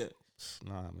right there.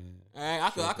 Nah, man. All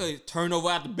right, I could turn over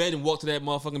out the bed and walk to that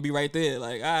motherfucker and be right there.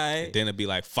 Like, all right. Then it'd be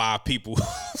like 5 people.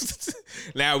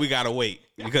 Now we gotta wait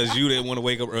because you didn't want to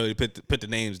wake up early to put the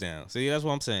names down. See, that's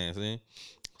what I'm saying. See,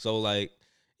 so like,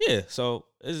 yeah. So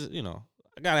it's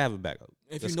I gotta have a backup.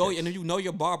 If Just you know, in case. and if you know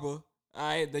your barber, all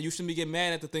right, then you shouldn't be getting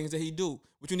mad at the things that he do.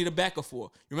 What you need a backup for?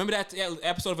 You remember that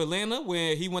episode of Atlanta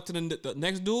where he went to the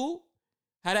next dude?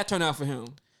 How'd that turn out for him?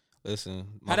 Listen,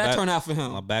 How'd that turn out for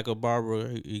him? My backup barber,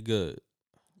 he good.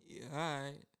 Yeah, all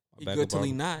right. He backup good till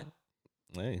he barber.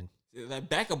 not. Hey, That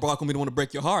backup barber gonna be the one to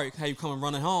break your heart. How you coming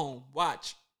running home?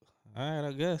 Watch. all right,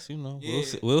 I guess Yeah. we'll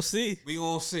see. We'll see. We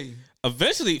gonna see.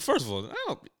 Eventually, first of all,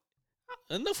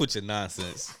 enough with your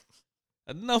nonsense.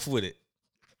 Enough with it.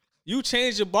 You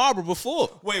changed your barber before,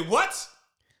 Wait, what?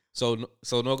 so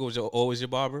Noga was always your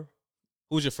barber.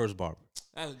 Who's your first barber?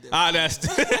 That was different. That's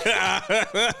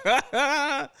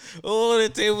oh, the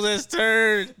table has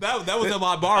turned. That was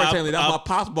my barber telling me. That was I- my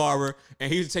pop's barber,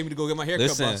 and he used to take me to go get my hair cut by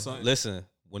Listen, son. listen.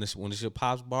 When it's your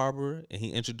pop's barber and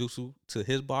he introduced you to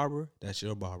his barber, that's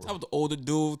your barber. I was the older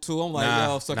dude too. I'm like,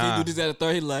 Nah, yo, so can nah. you do this at a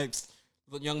third? He like,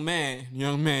 young man,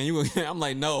 you. I'm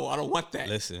like, no, I don't want that.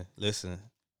 Listen,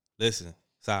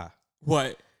 Si.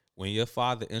 What? when your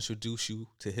father introduced you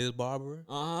to his barber,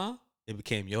 it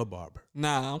became your barber.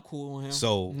 Nah, I'm cool on him.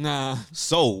 So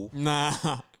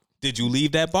nah. Did you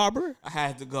leave that barber? I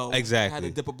had to go. Exactly. I had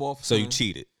to dip a ball. So you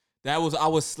cheated. I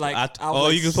was like,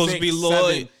 you supposed to be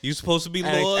loyal. You supposed to be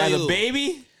loyal as a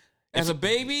baby. As a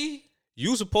baby,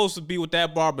 you supposed to be with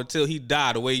that barber until he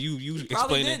died. The way you explained it.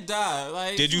 Probably did die.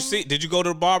 Like, did you see? Did you go to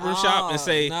the barber shop and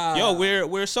say, nah. "Yo,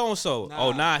 where's so and so?"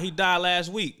 Oh, nah, he died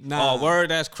last week. Nah. Oh, word,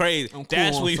 that's crazy. I'm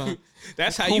That's cool when on you.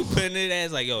 That's how you putting it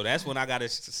as like, yo, that's when I gotta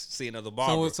see another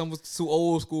barber. Some was too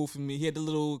old school for me. He had the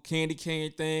little candy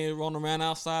cane thing rolling around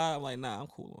outside. I'm like, nah, I'm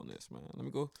cool on this, man. Let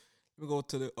me go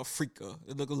to the Africa.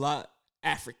 It look a lot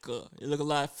Africa. It look a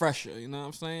lot fresher. You know what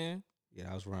I'm saying? Yeah,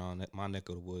 I was around my neck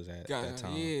of the woods at that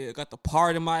time. Yeah, got the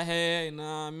part in my head. You know what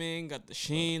I mean? Got the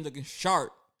sheen looking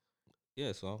sharp.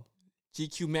 Yeah, so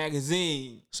GQ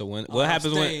magazine. So what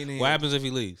happens if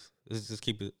he leaves? Let's just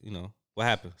keep it. What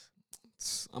happens?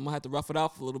 I'm gonna have to rough it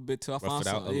out for a little bit till I find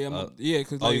something. Cause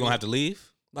you gonna have to leave?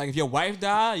 Like if your wife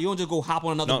died, you don't just go hop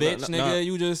on another bitch,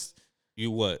 nigga. You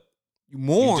what? You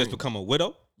mourn. You just become a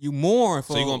widow. You mourn.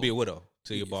 So you gonna be a widow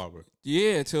till your barber.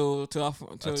 Yeah, till you know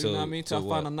what I mean. Till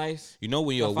I find a nice. You know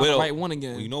when you're a widow, right one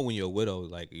again. You know when you're a widow,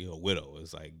 like you're a widow.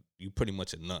 It's like you pretty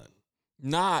much a nun.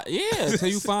 Nah, yeah. Till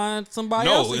you find somebody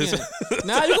else again.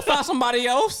 Nah, you can find somebody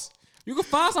else. You can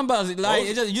find somebody like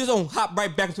you just don't hop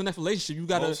right back into a next relationship. You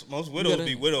gotta most widows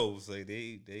be widows. Like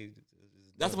they.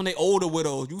 That's when they older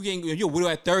widows. You're a widow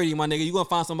at 30, my nigga. You gonna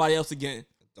find somebody else again.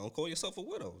 Don't call yourself a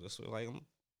widow. Just like I'm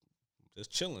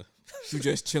just chilling. You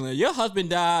just chilling. Your husband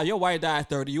died. Your wife died at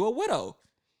 30. You a widow.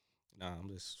 Nah,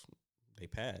 they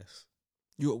pass.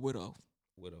 You a widow.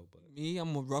 But me,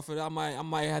 I'm gonna rough it. I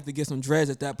might have to get some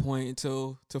dreads at that point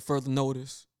until further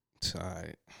notice. All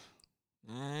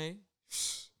right.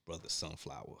 Brother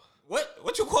Sunflower.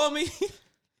 What you call me?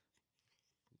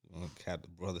 Have the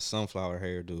Brother Sunflower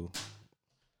hairdo.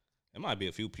 There might be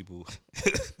a few people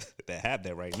that have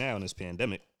that right now in this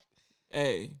pandemic.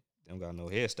 Hey. They don't got no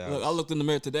hairstyles. Look, I looked in the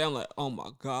mirror today. I'm like, oh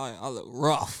my God, I look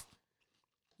rough.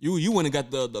 You went and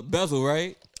got the bezel,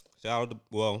 right? Shout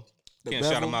out can't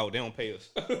shout them out. They don't pay us.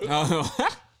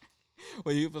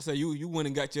 Well, you went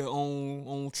and got your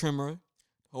own trimmer.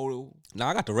 Nah,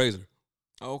 I got the razor.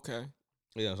 Okay.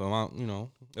 Yeah, so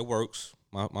it works.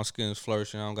 My skin is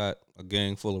flourishing. I don't got a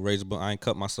gang full of razor, but I ain't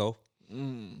cut myself.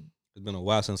 It's been a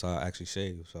while since I actually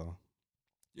shaved, so.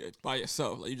 Yeah, by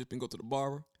yourself. Like you just been go to the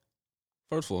barber?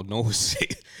 First of all,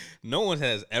 no one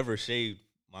has ever shaved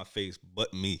my face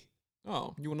but me.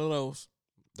 Oh, you one of those?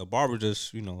 The barber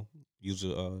just, use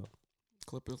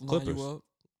clippers. Line you up.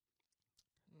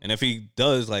 And if he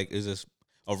does, it's just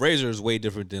a razor is way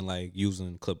different than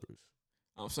using clippers.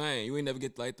 I'm saying you ain't never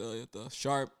get the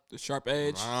sharp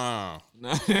edge. Nah.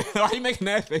 Why you making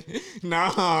that face?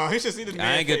 Nah, he should see the.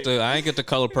 I ain't get the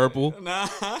color purple. Nah,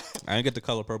 I ain't get the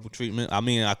color purple treatment. I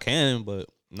mean, I can, but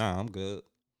nah, I'm good.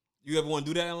 You ever want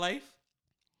to do that in life?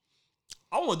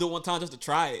 I want to do it one time just to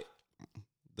try it.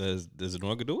 Does it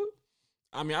want to do it?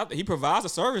 I mean, he provides the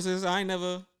services. I ain't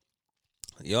never.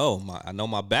 Yo, I know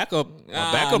my backup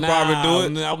barber do it.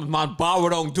 My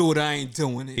barber don't do it. I ain't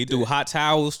doing it. He do hot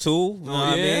towels too. You know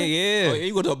what I mean? Yeah. Oh, yeah.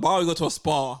 You go to a bar, you go to a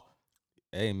spa.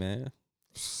 Hey man,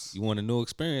 you want a new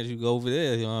experience? You go over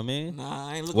there. You know what I mean? Nah,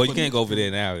 I ain't looking. Well, you can't go over there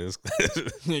now. It's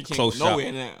close shop.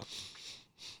 Nowhere now.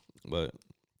 But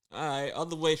all right,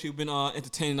 other ways people been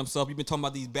entertaining themselves. You've been talking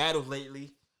about these battles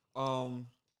lately.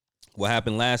 What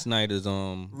happened last night is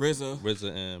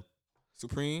RZA and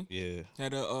Supreme. Yeah.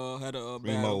 Had a Remo.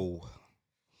 battle.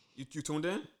 You tuned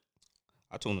in?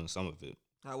 I tuned in some of it.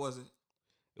 How was it?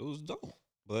 It was dope.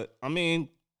 But I mean,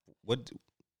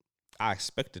 I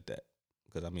expected that.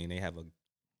 Because I mean they have a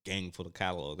gang full of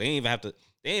catalog. They ain't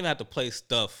even have to play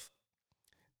stuff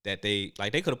that they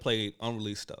could have played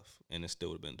unreleased stuff and it still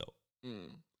would have been dope.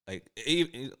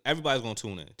 Everybody's gonna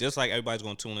tune in. Just like everybody's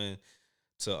gonna tune in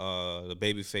to the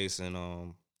Babyface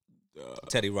and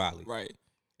Teddy Riley. Right.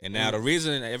 And now the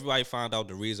reason everybody found out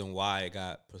the reason why it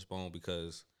got postponed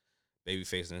because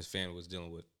Babyface and his family was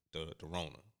dealing with the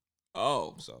Rona.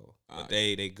 Oh. So but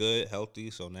they good,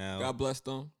 healthy, so now God bless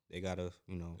them. They gotta,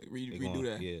 redo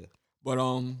that. Yeah. But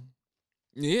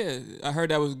yeah, I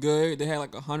heard that was good. They had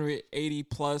 180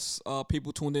 plus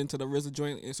people tuned into the RZA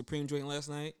joint and Supreme joint last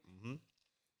night.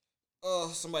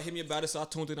 Somebody hit me about it, so I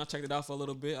tuned in. I checked it out for a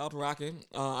little bit. I was rocking.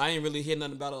 I ain't really hear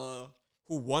nothing about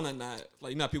who won or not.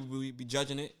 How people be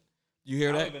judging it. You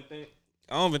hear that?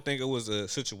 I don't even think it was a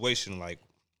situation like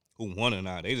who won or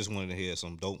not. They just wanted to hear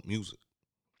some dope music.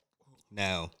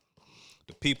 Now,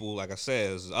 the people, like I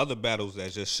said, there's other battles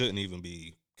that just shouldn't even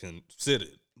be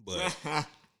considered. But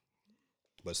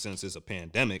but since it's a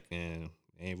pandemic and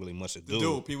ain't really much to To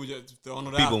do. people just throwing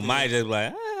it People out might there. just be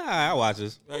like, I'll watch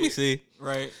this. Let me see.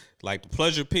 Right. Like the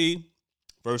Pleasure P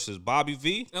versus Bobby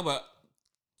V. No, but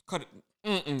cut it.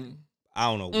 I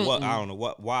don't know what. I don't know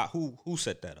what. Why? Who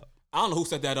set that up? I don't know who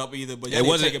set that up either, but It y'all need to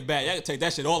wasn't- take it back. Y'all can take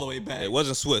that shit all the way back. It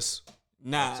wasn't Swiss.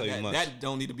 Nah, I'll tell you much. that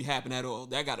don't need to be happening at all.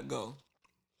 That gotta go.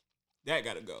 That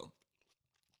gotta go.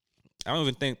 I don't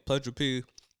even think Pleasure P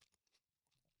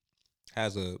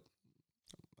has a.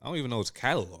 I don't even know his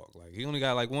catalog. Like he only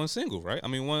got like one single, right? I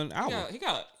mean, one album. He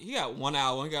got one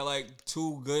album. He got like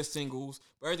 2 good singles,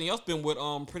 but everything else been with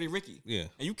Pretty Ricky. Yeah.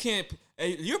 And you can't.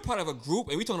 You're part of a group,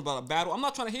 and we talking about a battle. I'm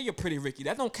not trying to hear your Pretty Ricky.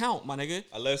 That don't count, my nigga.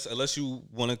 Unless you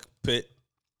want to pit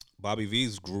Bobby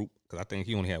V's group, because I think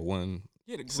he only had one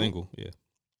Yeah, the group. single. Yeah.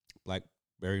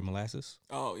 Blackberry Molasses.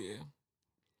 Oh yeah.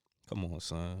 Come on,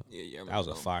 son. Yeah. I That was a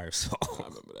remember fire song. I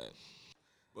remember that.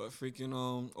 But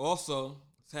freaking also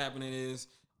what's happening is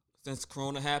since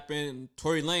Corona happened,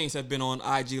 Tory Lanez has been on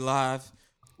IG Live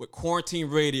with Quarantine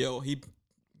Radio. He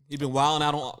been wilding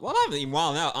out on not even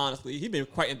wilding out, honestly. He been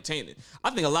quite entertaining.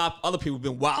 I think a lot of other people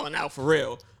been wilding out for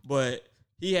real. But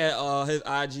he had his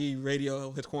IG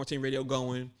radio, his Quarantine Radio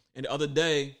going. And the other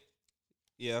day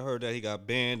Yeah, I heard that he got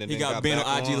banned and he then got banned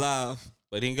on IG on, Live.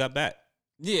 but he got back.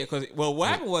 Yeah, because what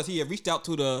happened was he had reached out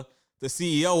to the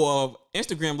CEO of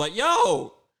Instagram, like,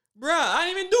 yo, bruh, I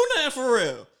didn't even do nothing for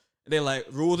real. And they're like,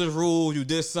 rules is rules. You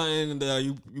did something.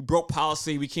 You broke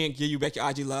policy. We can't give you back your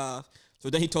IG Live. So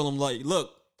then he told him, like,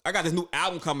 look, I got this new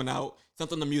album coming out.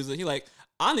 Something to music. He like,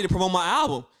 I need to promote my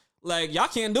album. Like, y'all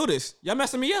can't do this. Y'all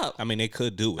messing me up. I mean, they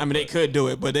could do it. I mean, they could do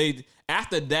it, but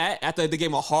after they gave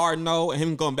him a hard no and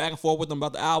him going back and forth with them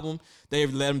about the album, they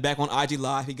let him back on IG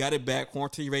Live. He got it back.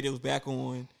 Quarantine Radio was back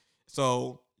on.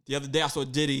 So the other day I saw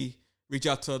Diddy reach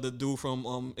out to the dude from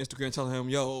Instagram telling him,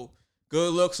 yo,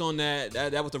 good looks on that.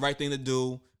 That was the right thing to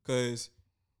do because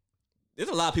there's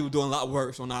a lot of people doing a lot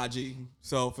worse on IG.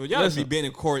 So for y'all to be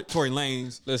banning Tory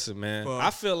Lanez, listen, man, but- I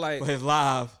feel like but his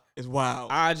live is wild.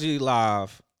 IG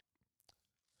Live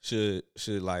should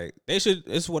like they should.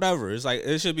 It's whatever. It's like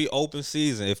it should be open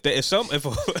season. If Nah,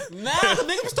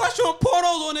 niggas start showing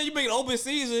pornos on there. You make an open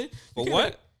season. For You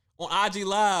what? On IG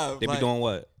Live. They be doing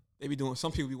what? They be doing.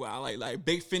 Some people be wild. Like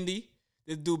Big Fendi.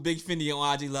 This dude Big Fendi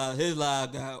on IG Live. His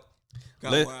live got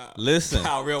wild. Listen,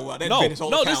 Got real wild. That no, been his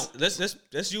whole account.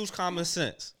 let's use common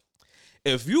sense.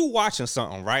 If you watching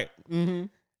something right, Mm-hmm.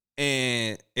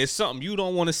 and it's something you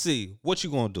don't want to see, what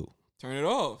you gonna do? Turn it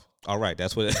off. All right,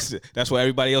 that's what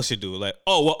everybody else should do. Like,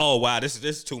 oh wow, this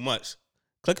is too much.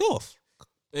 Click off.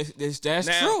 That's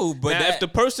Now- true. But now, if the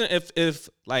person, if it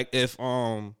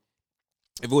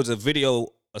was a video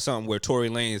or something where Tory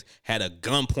Lanez had a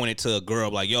gun pointed to a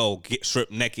girl, like, yo, get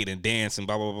stripped naked and dance and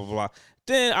blah blah blah blah blah,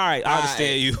 then all right, I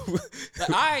understand you.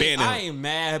 I banning him. ain't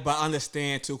mad, but I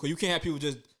understand too, because you can't have people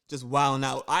just wilding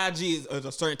out. IG is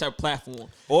a certain type of platform.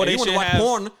 Or If they you wanna should watch have-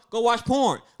 porn, go watch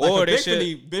porn. Like Or they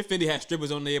Big Fendi had strippers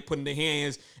on there putting their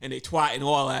hands and they twat and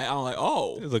all that. I'm like,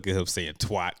 oh. Look at him saying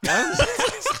twat.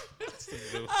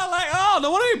 I'm like, oh,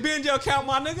 no wonder they bend your account,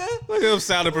 my nigga. Look at him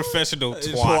sounding professional.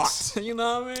 Twats. Twat. You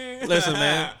know what I mean? Listen,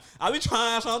 man. I be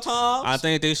trying sometimes. I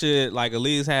think they should like at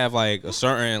least have like a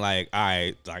certain like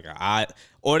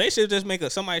or they should just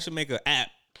somebody should make an app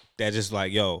that just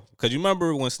like, yo, because you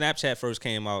remember when Snapchat first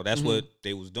came out, that's what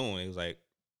they was doing. It was like,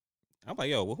 I'm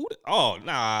like, yo, well, oh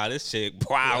nah, this shit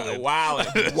wildin'.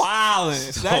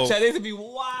 Wildin'. Snapchat needs to be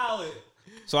wildin'.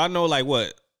 So I know like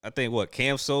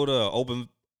Cam Soda or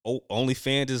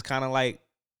OnlyFans is kind of like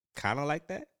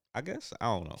that, I guess. I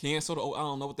don't know. Cam Soda, I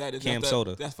don't know what that is. Cam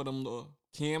Soda. That's for them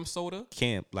Cam Soda?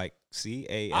 Cam, like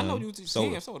CAM. I know you soda.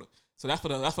 Cam Soda. So that's for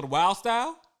the wild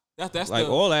style? That's like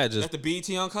the, all that just that's the BET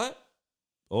Uncut?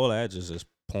 all that just is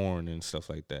porn and stuff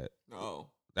like that. Oh.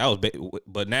 That was,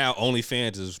 but now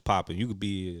OnlyFans is popping. You could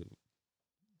be,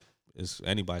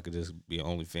 anybody could just be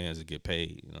OnlyFans and get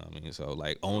paid. You know what I mean? So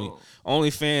like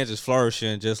OnlyFans is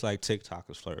flourishing just like TikTok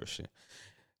is flourishing.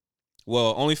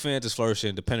 Well, OnlyFans is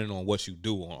flourishing depending on what you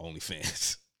do on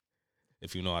OnlyFans,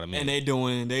 if you know what I mean. And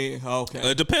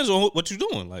okay. It depends on what you're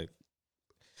doing. Like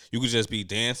you could just be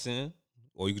dancing,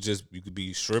 or you could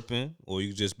be stripping, or you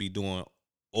could just be doing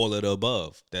all of the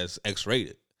above. That's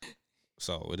X-rated.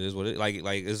 So it is what it like.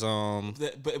 It's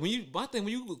But when you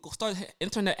start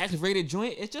entering that X-rated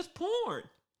joint, it's just porn.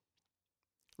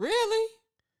 Really?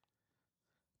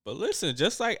 But listen,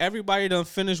 just like everybody done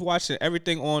finished watching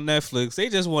everything on Netflix, they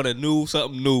just want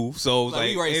something new. So Like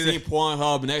we already seen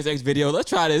Pornhub and X video. Let's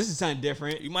try this. This is something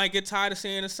different. you might get tired of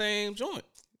seeing the same joint.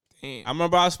 Damn. I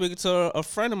remember I was speaking to a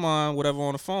friend of mine, whatever,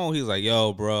 on the phone. He's like,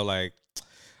 "Yo, bro, like,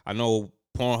 I know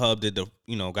Pornhub did the,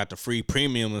 got the free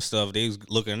premium and stuff. They was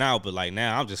looking out, but like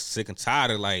now I'm just sick and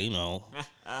tired of like,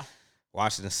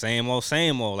 watching the same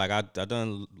old. Like I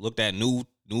done looked at new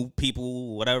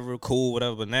people, whatever, cool,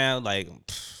 whatever. But now like,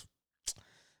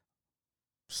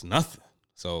 it's nothing.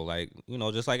 So like,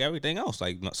 just like everything else,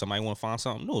 like somebody want to find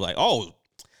something new. Like, oh,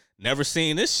 never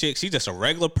seen this chick. She just a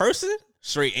regular person,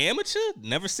 straight amateur.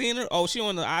 Never seen her. Oh, she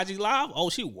on the IG live. Oh,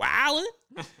 she wilding.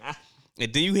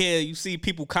 And then you see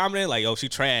people commenting like, "Oh, she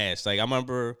trash." Like I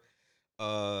remember,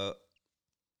 I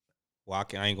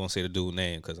ain't gonna say the dude's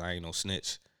name because I ain't no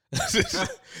snitch. I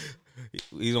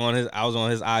was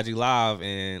on his IG live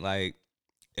and like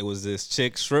it was this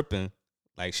chick stripping,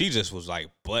 like she just was like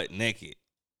butt naked,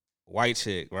 white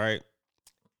chick, right?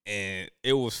 And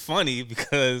it was funny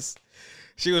because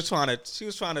she was trying to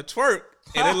twerk,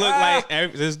 and it looked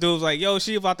like this dude was like, "Yo,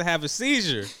 she about to have a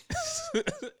seizure."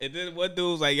 And then one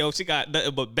dude was like, "Yo, she got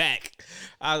nothing but back."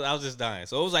 I was just dying.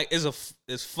 So it was like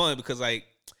it's fun because like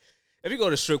if you go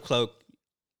to a strip club,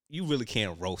 you really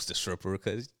can't roast the stripper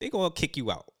because they gonna kick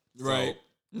you out. Right.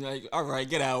 So, like, all right,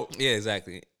 get out. Yeah,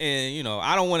 exactly. And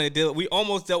I don't want to deal. We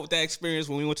almost dealt with that experience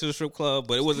when we went to the strip club,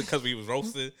 but it wasn't because we was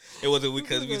roasted. It wasn't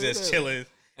because we just chilling.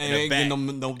 And they ain't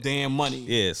getting no damn money.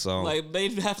 Yeah, so like they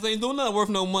ain't doing nothing worth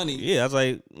no money. Yeah, I was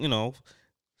like,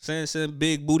 send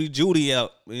Big Booty Judy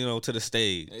out, to the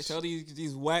stage. They show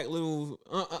these whack little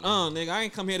nigga. I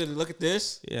ain't come here to look at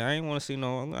this. Yeah, I ain't want to see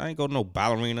I ain't go to no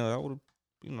ballerina. I would,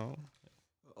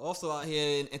 Also out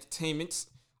here in entertainment,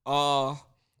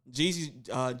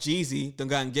 Jeezy done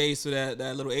got engaged to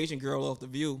that little Asian girl off The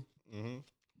View. Mm-hmm.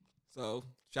 So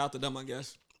shout out to them, I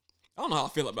guess. I don't know how I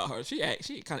feel about her. She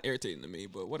kind of irritating to me,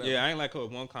 but whatever. Yeah, I ain't like her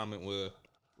one comment with.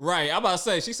 Right, I'm about to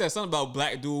say she said something about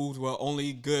black dudes were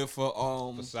only good for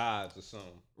facades or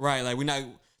something. Right, like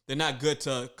they're not good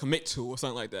to commit to or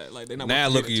something like that. Like they're not. Now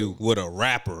look at you with a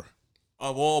rapper.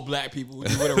 Of all black people,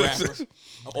 you with a rapper.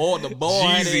 Of all the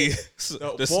boy,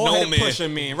 the snowman,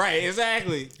 pushing man. Right,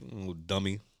 exactly.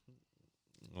 Dummy.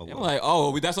 Oh, I'm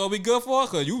like, that's all we good for?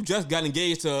 Cause you just got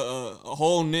engaged to a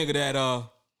whole nigga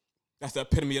that's the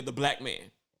epitome of the black man.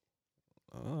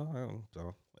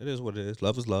 So it is what it is.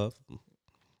 Love is love.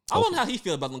 I wonder how he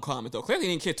feel about them comments though. Clearly,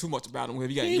 he didn't care too much about him when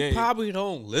he got engaged. He probably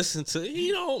don't listen to.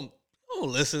 He don't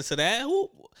listen to that.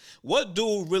 What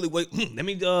dude really? Wait, let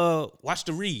me watch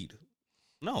the read.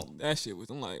 No, that shit was.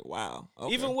 I'm like, wow.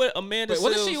 Okay. Even with Amanda. Wait,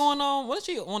 wasn't she on? Wasn't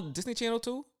she on Disney Channel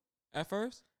too? At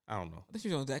first, I don't know. I think she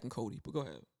was on Zack and Cody. But go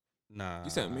ahead. Nah, you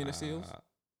said Amanda Seales.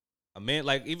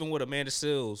 Like even with Amanda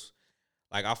Seales,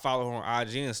 like I follow her on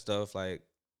IG and stuff. Like,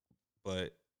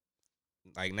 but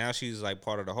like now she's like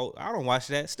part of the whole. I don't watch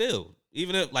that still.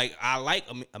 Even if like I like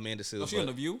Amanda Seales. Oh, she on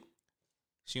The View.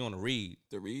 She on the Read.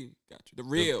 The Read, got you. The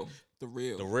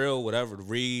Real, whatever. The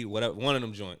Read, whatever. One of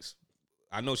them joints.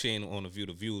 I know she ain't on The View.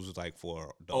 The Views was like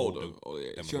for the older. Oh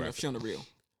yeah, she on the Real.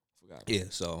 Forgot. Yeah,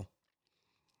 so.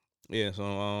 Yeah,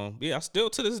 so I still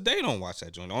to this day don't watch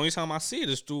that joint. The only time I see it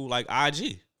is through like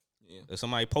IG. Yeah. If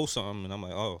somebody posts something and I'm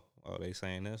like, oh, they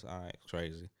saying this? All right,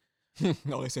 crazy.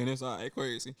 No, they saying this? All right,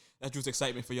 crazy. That's just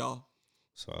excitement for y'all.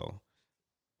 So,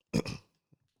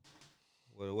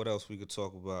 what else we could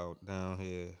talk about down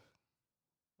here?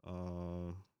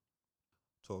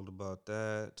 Talked about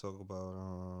that. Talk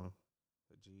about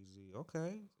Jeezy.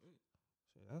 Okay,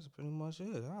 that's pretty much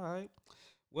it. All right.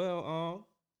 Well,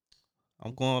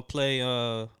 I'm gonna play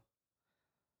the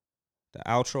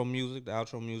outro music. The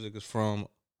outro music is from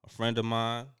a friend of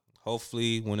mine.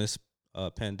 Hopefully, when this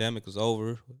pandemic is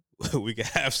over, we can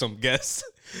have some guests.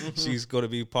 Mm-hmm. She's gonna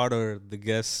be part of the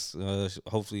guests.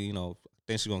 Hopefully, I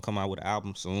think she's gonna come out with an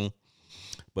album soon.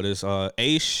 But it's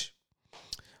Aish.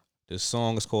 This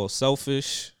song is called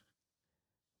Selfish.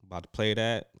 About to play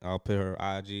that. I'll put her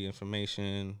IG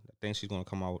information. I think she's gonna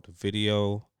come out with the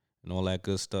video and all that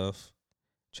good stuff.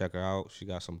 Check her out. She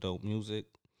got some dope music.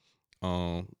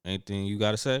 Anything you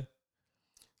gotta say?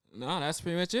 No, that's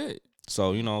pretty much it.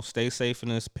 So, stay safe in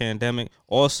this pandemic.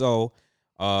 Also,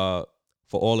 for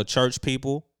all the church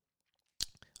people,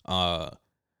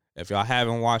 if y'all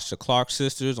haven't watched the Clark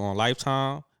Sisters on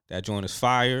Lifetime, that joint is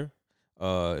fire.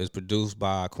 It's produced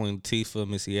by Queen Latifah,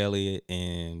 Missy Elliott,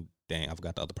 and dang, I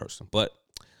forgot the other person. But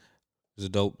it's a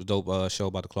dope show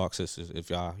about the Clark Sisters. If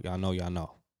y'all know, y'all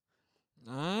know.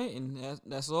 All right, and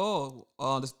that's all.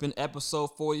 This has been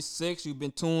episode 46. You've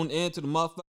been tuned in to the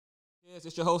motherfucker. Yes,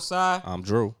 it's your host, Sai. I'm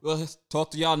Drew. We'll talk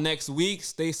to y'all next week.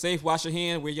 Stay safe, wash your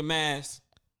hands, wear your mask.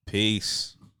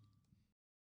 Peace.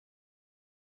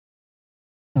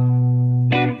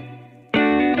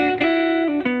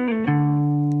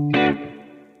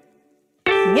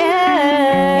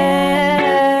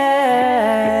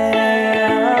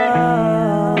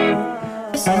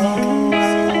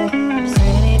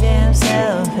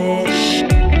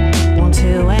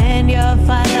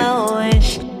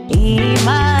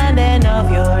 reminding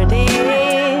of your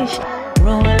dish.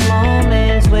 Ruin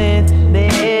moments with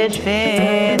bitch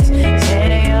fits.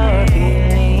 Say your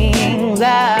feelings.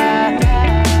 I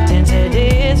tend to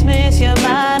dismiss your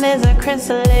mind as a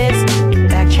chrysalis.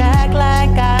 Backtrack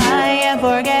like I am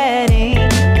forgetting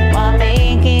while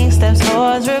making steps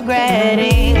towards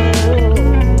regretting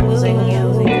losing you.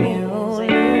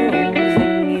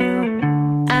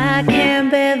 I can't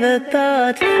bear the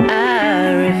thought,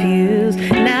 I refuse.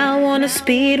 Now I wanna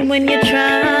speed when you're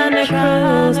trying to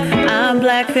cruise. I'm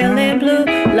black feeling blue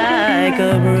like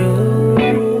a bruise.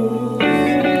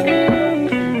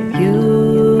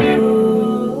 You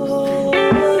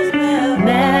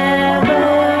never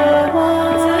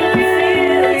want to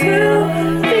feel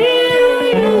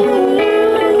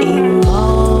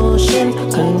emotion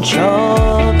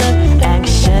control the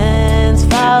actions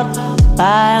followed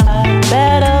by.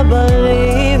 Better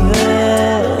believe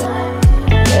it.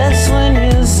 That's when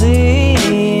you see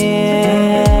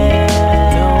it.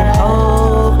 No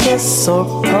hocus or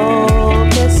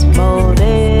pocus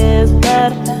motives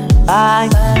that I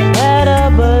better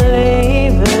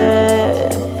believe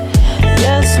it.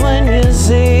 That's when you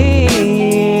see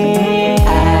it. I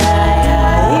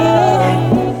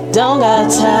don't got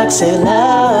toxic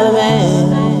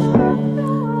loving.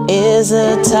 Is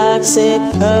a toxic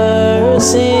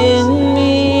person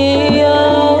me?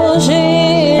 Oh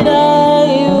shit, I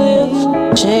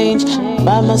will change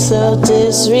by myself,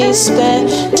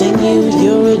 disrespecting you.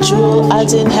 You're a jewel I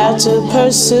didn't have to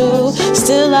pursue.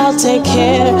 Still I'll take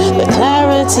care, the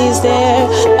clarity's there.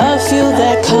 A few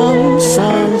that come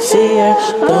from fear.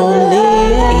 Only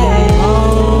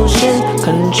emotion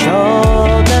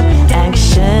control the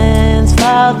actions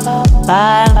followed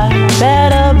by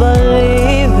better.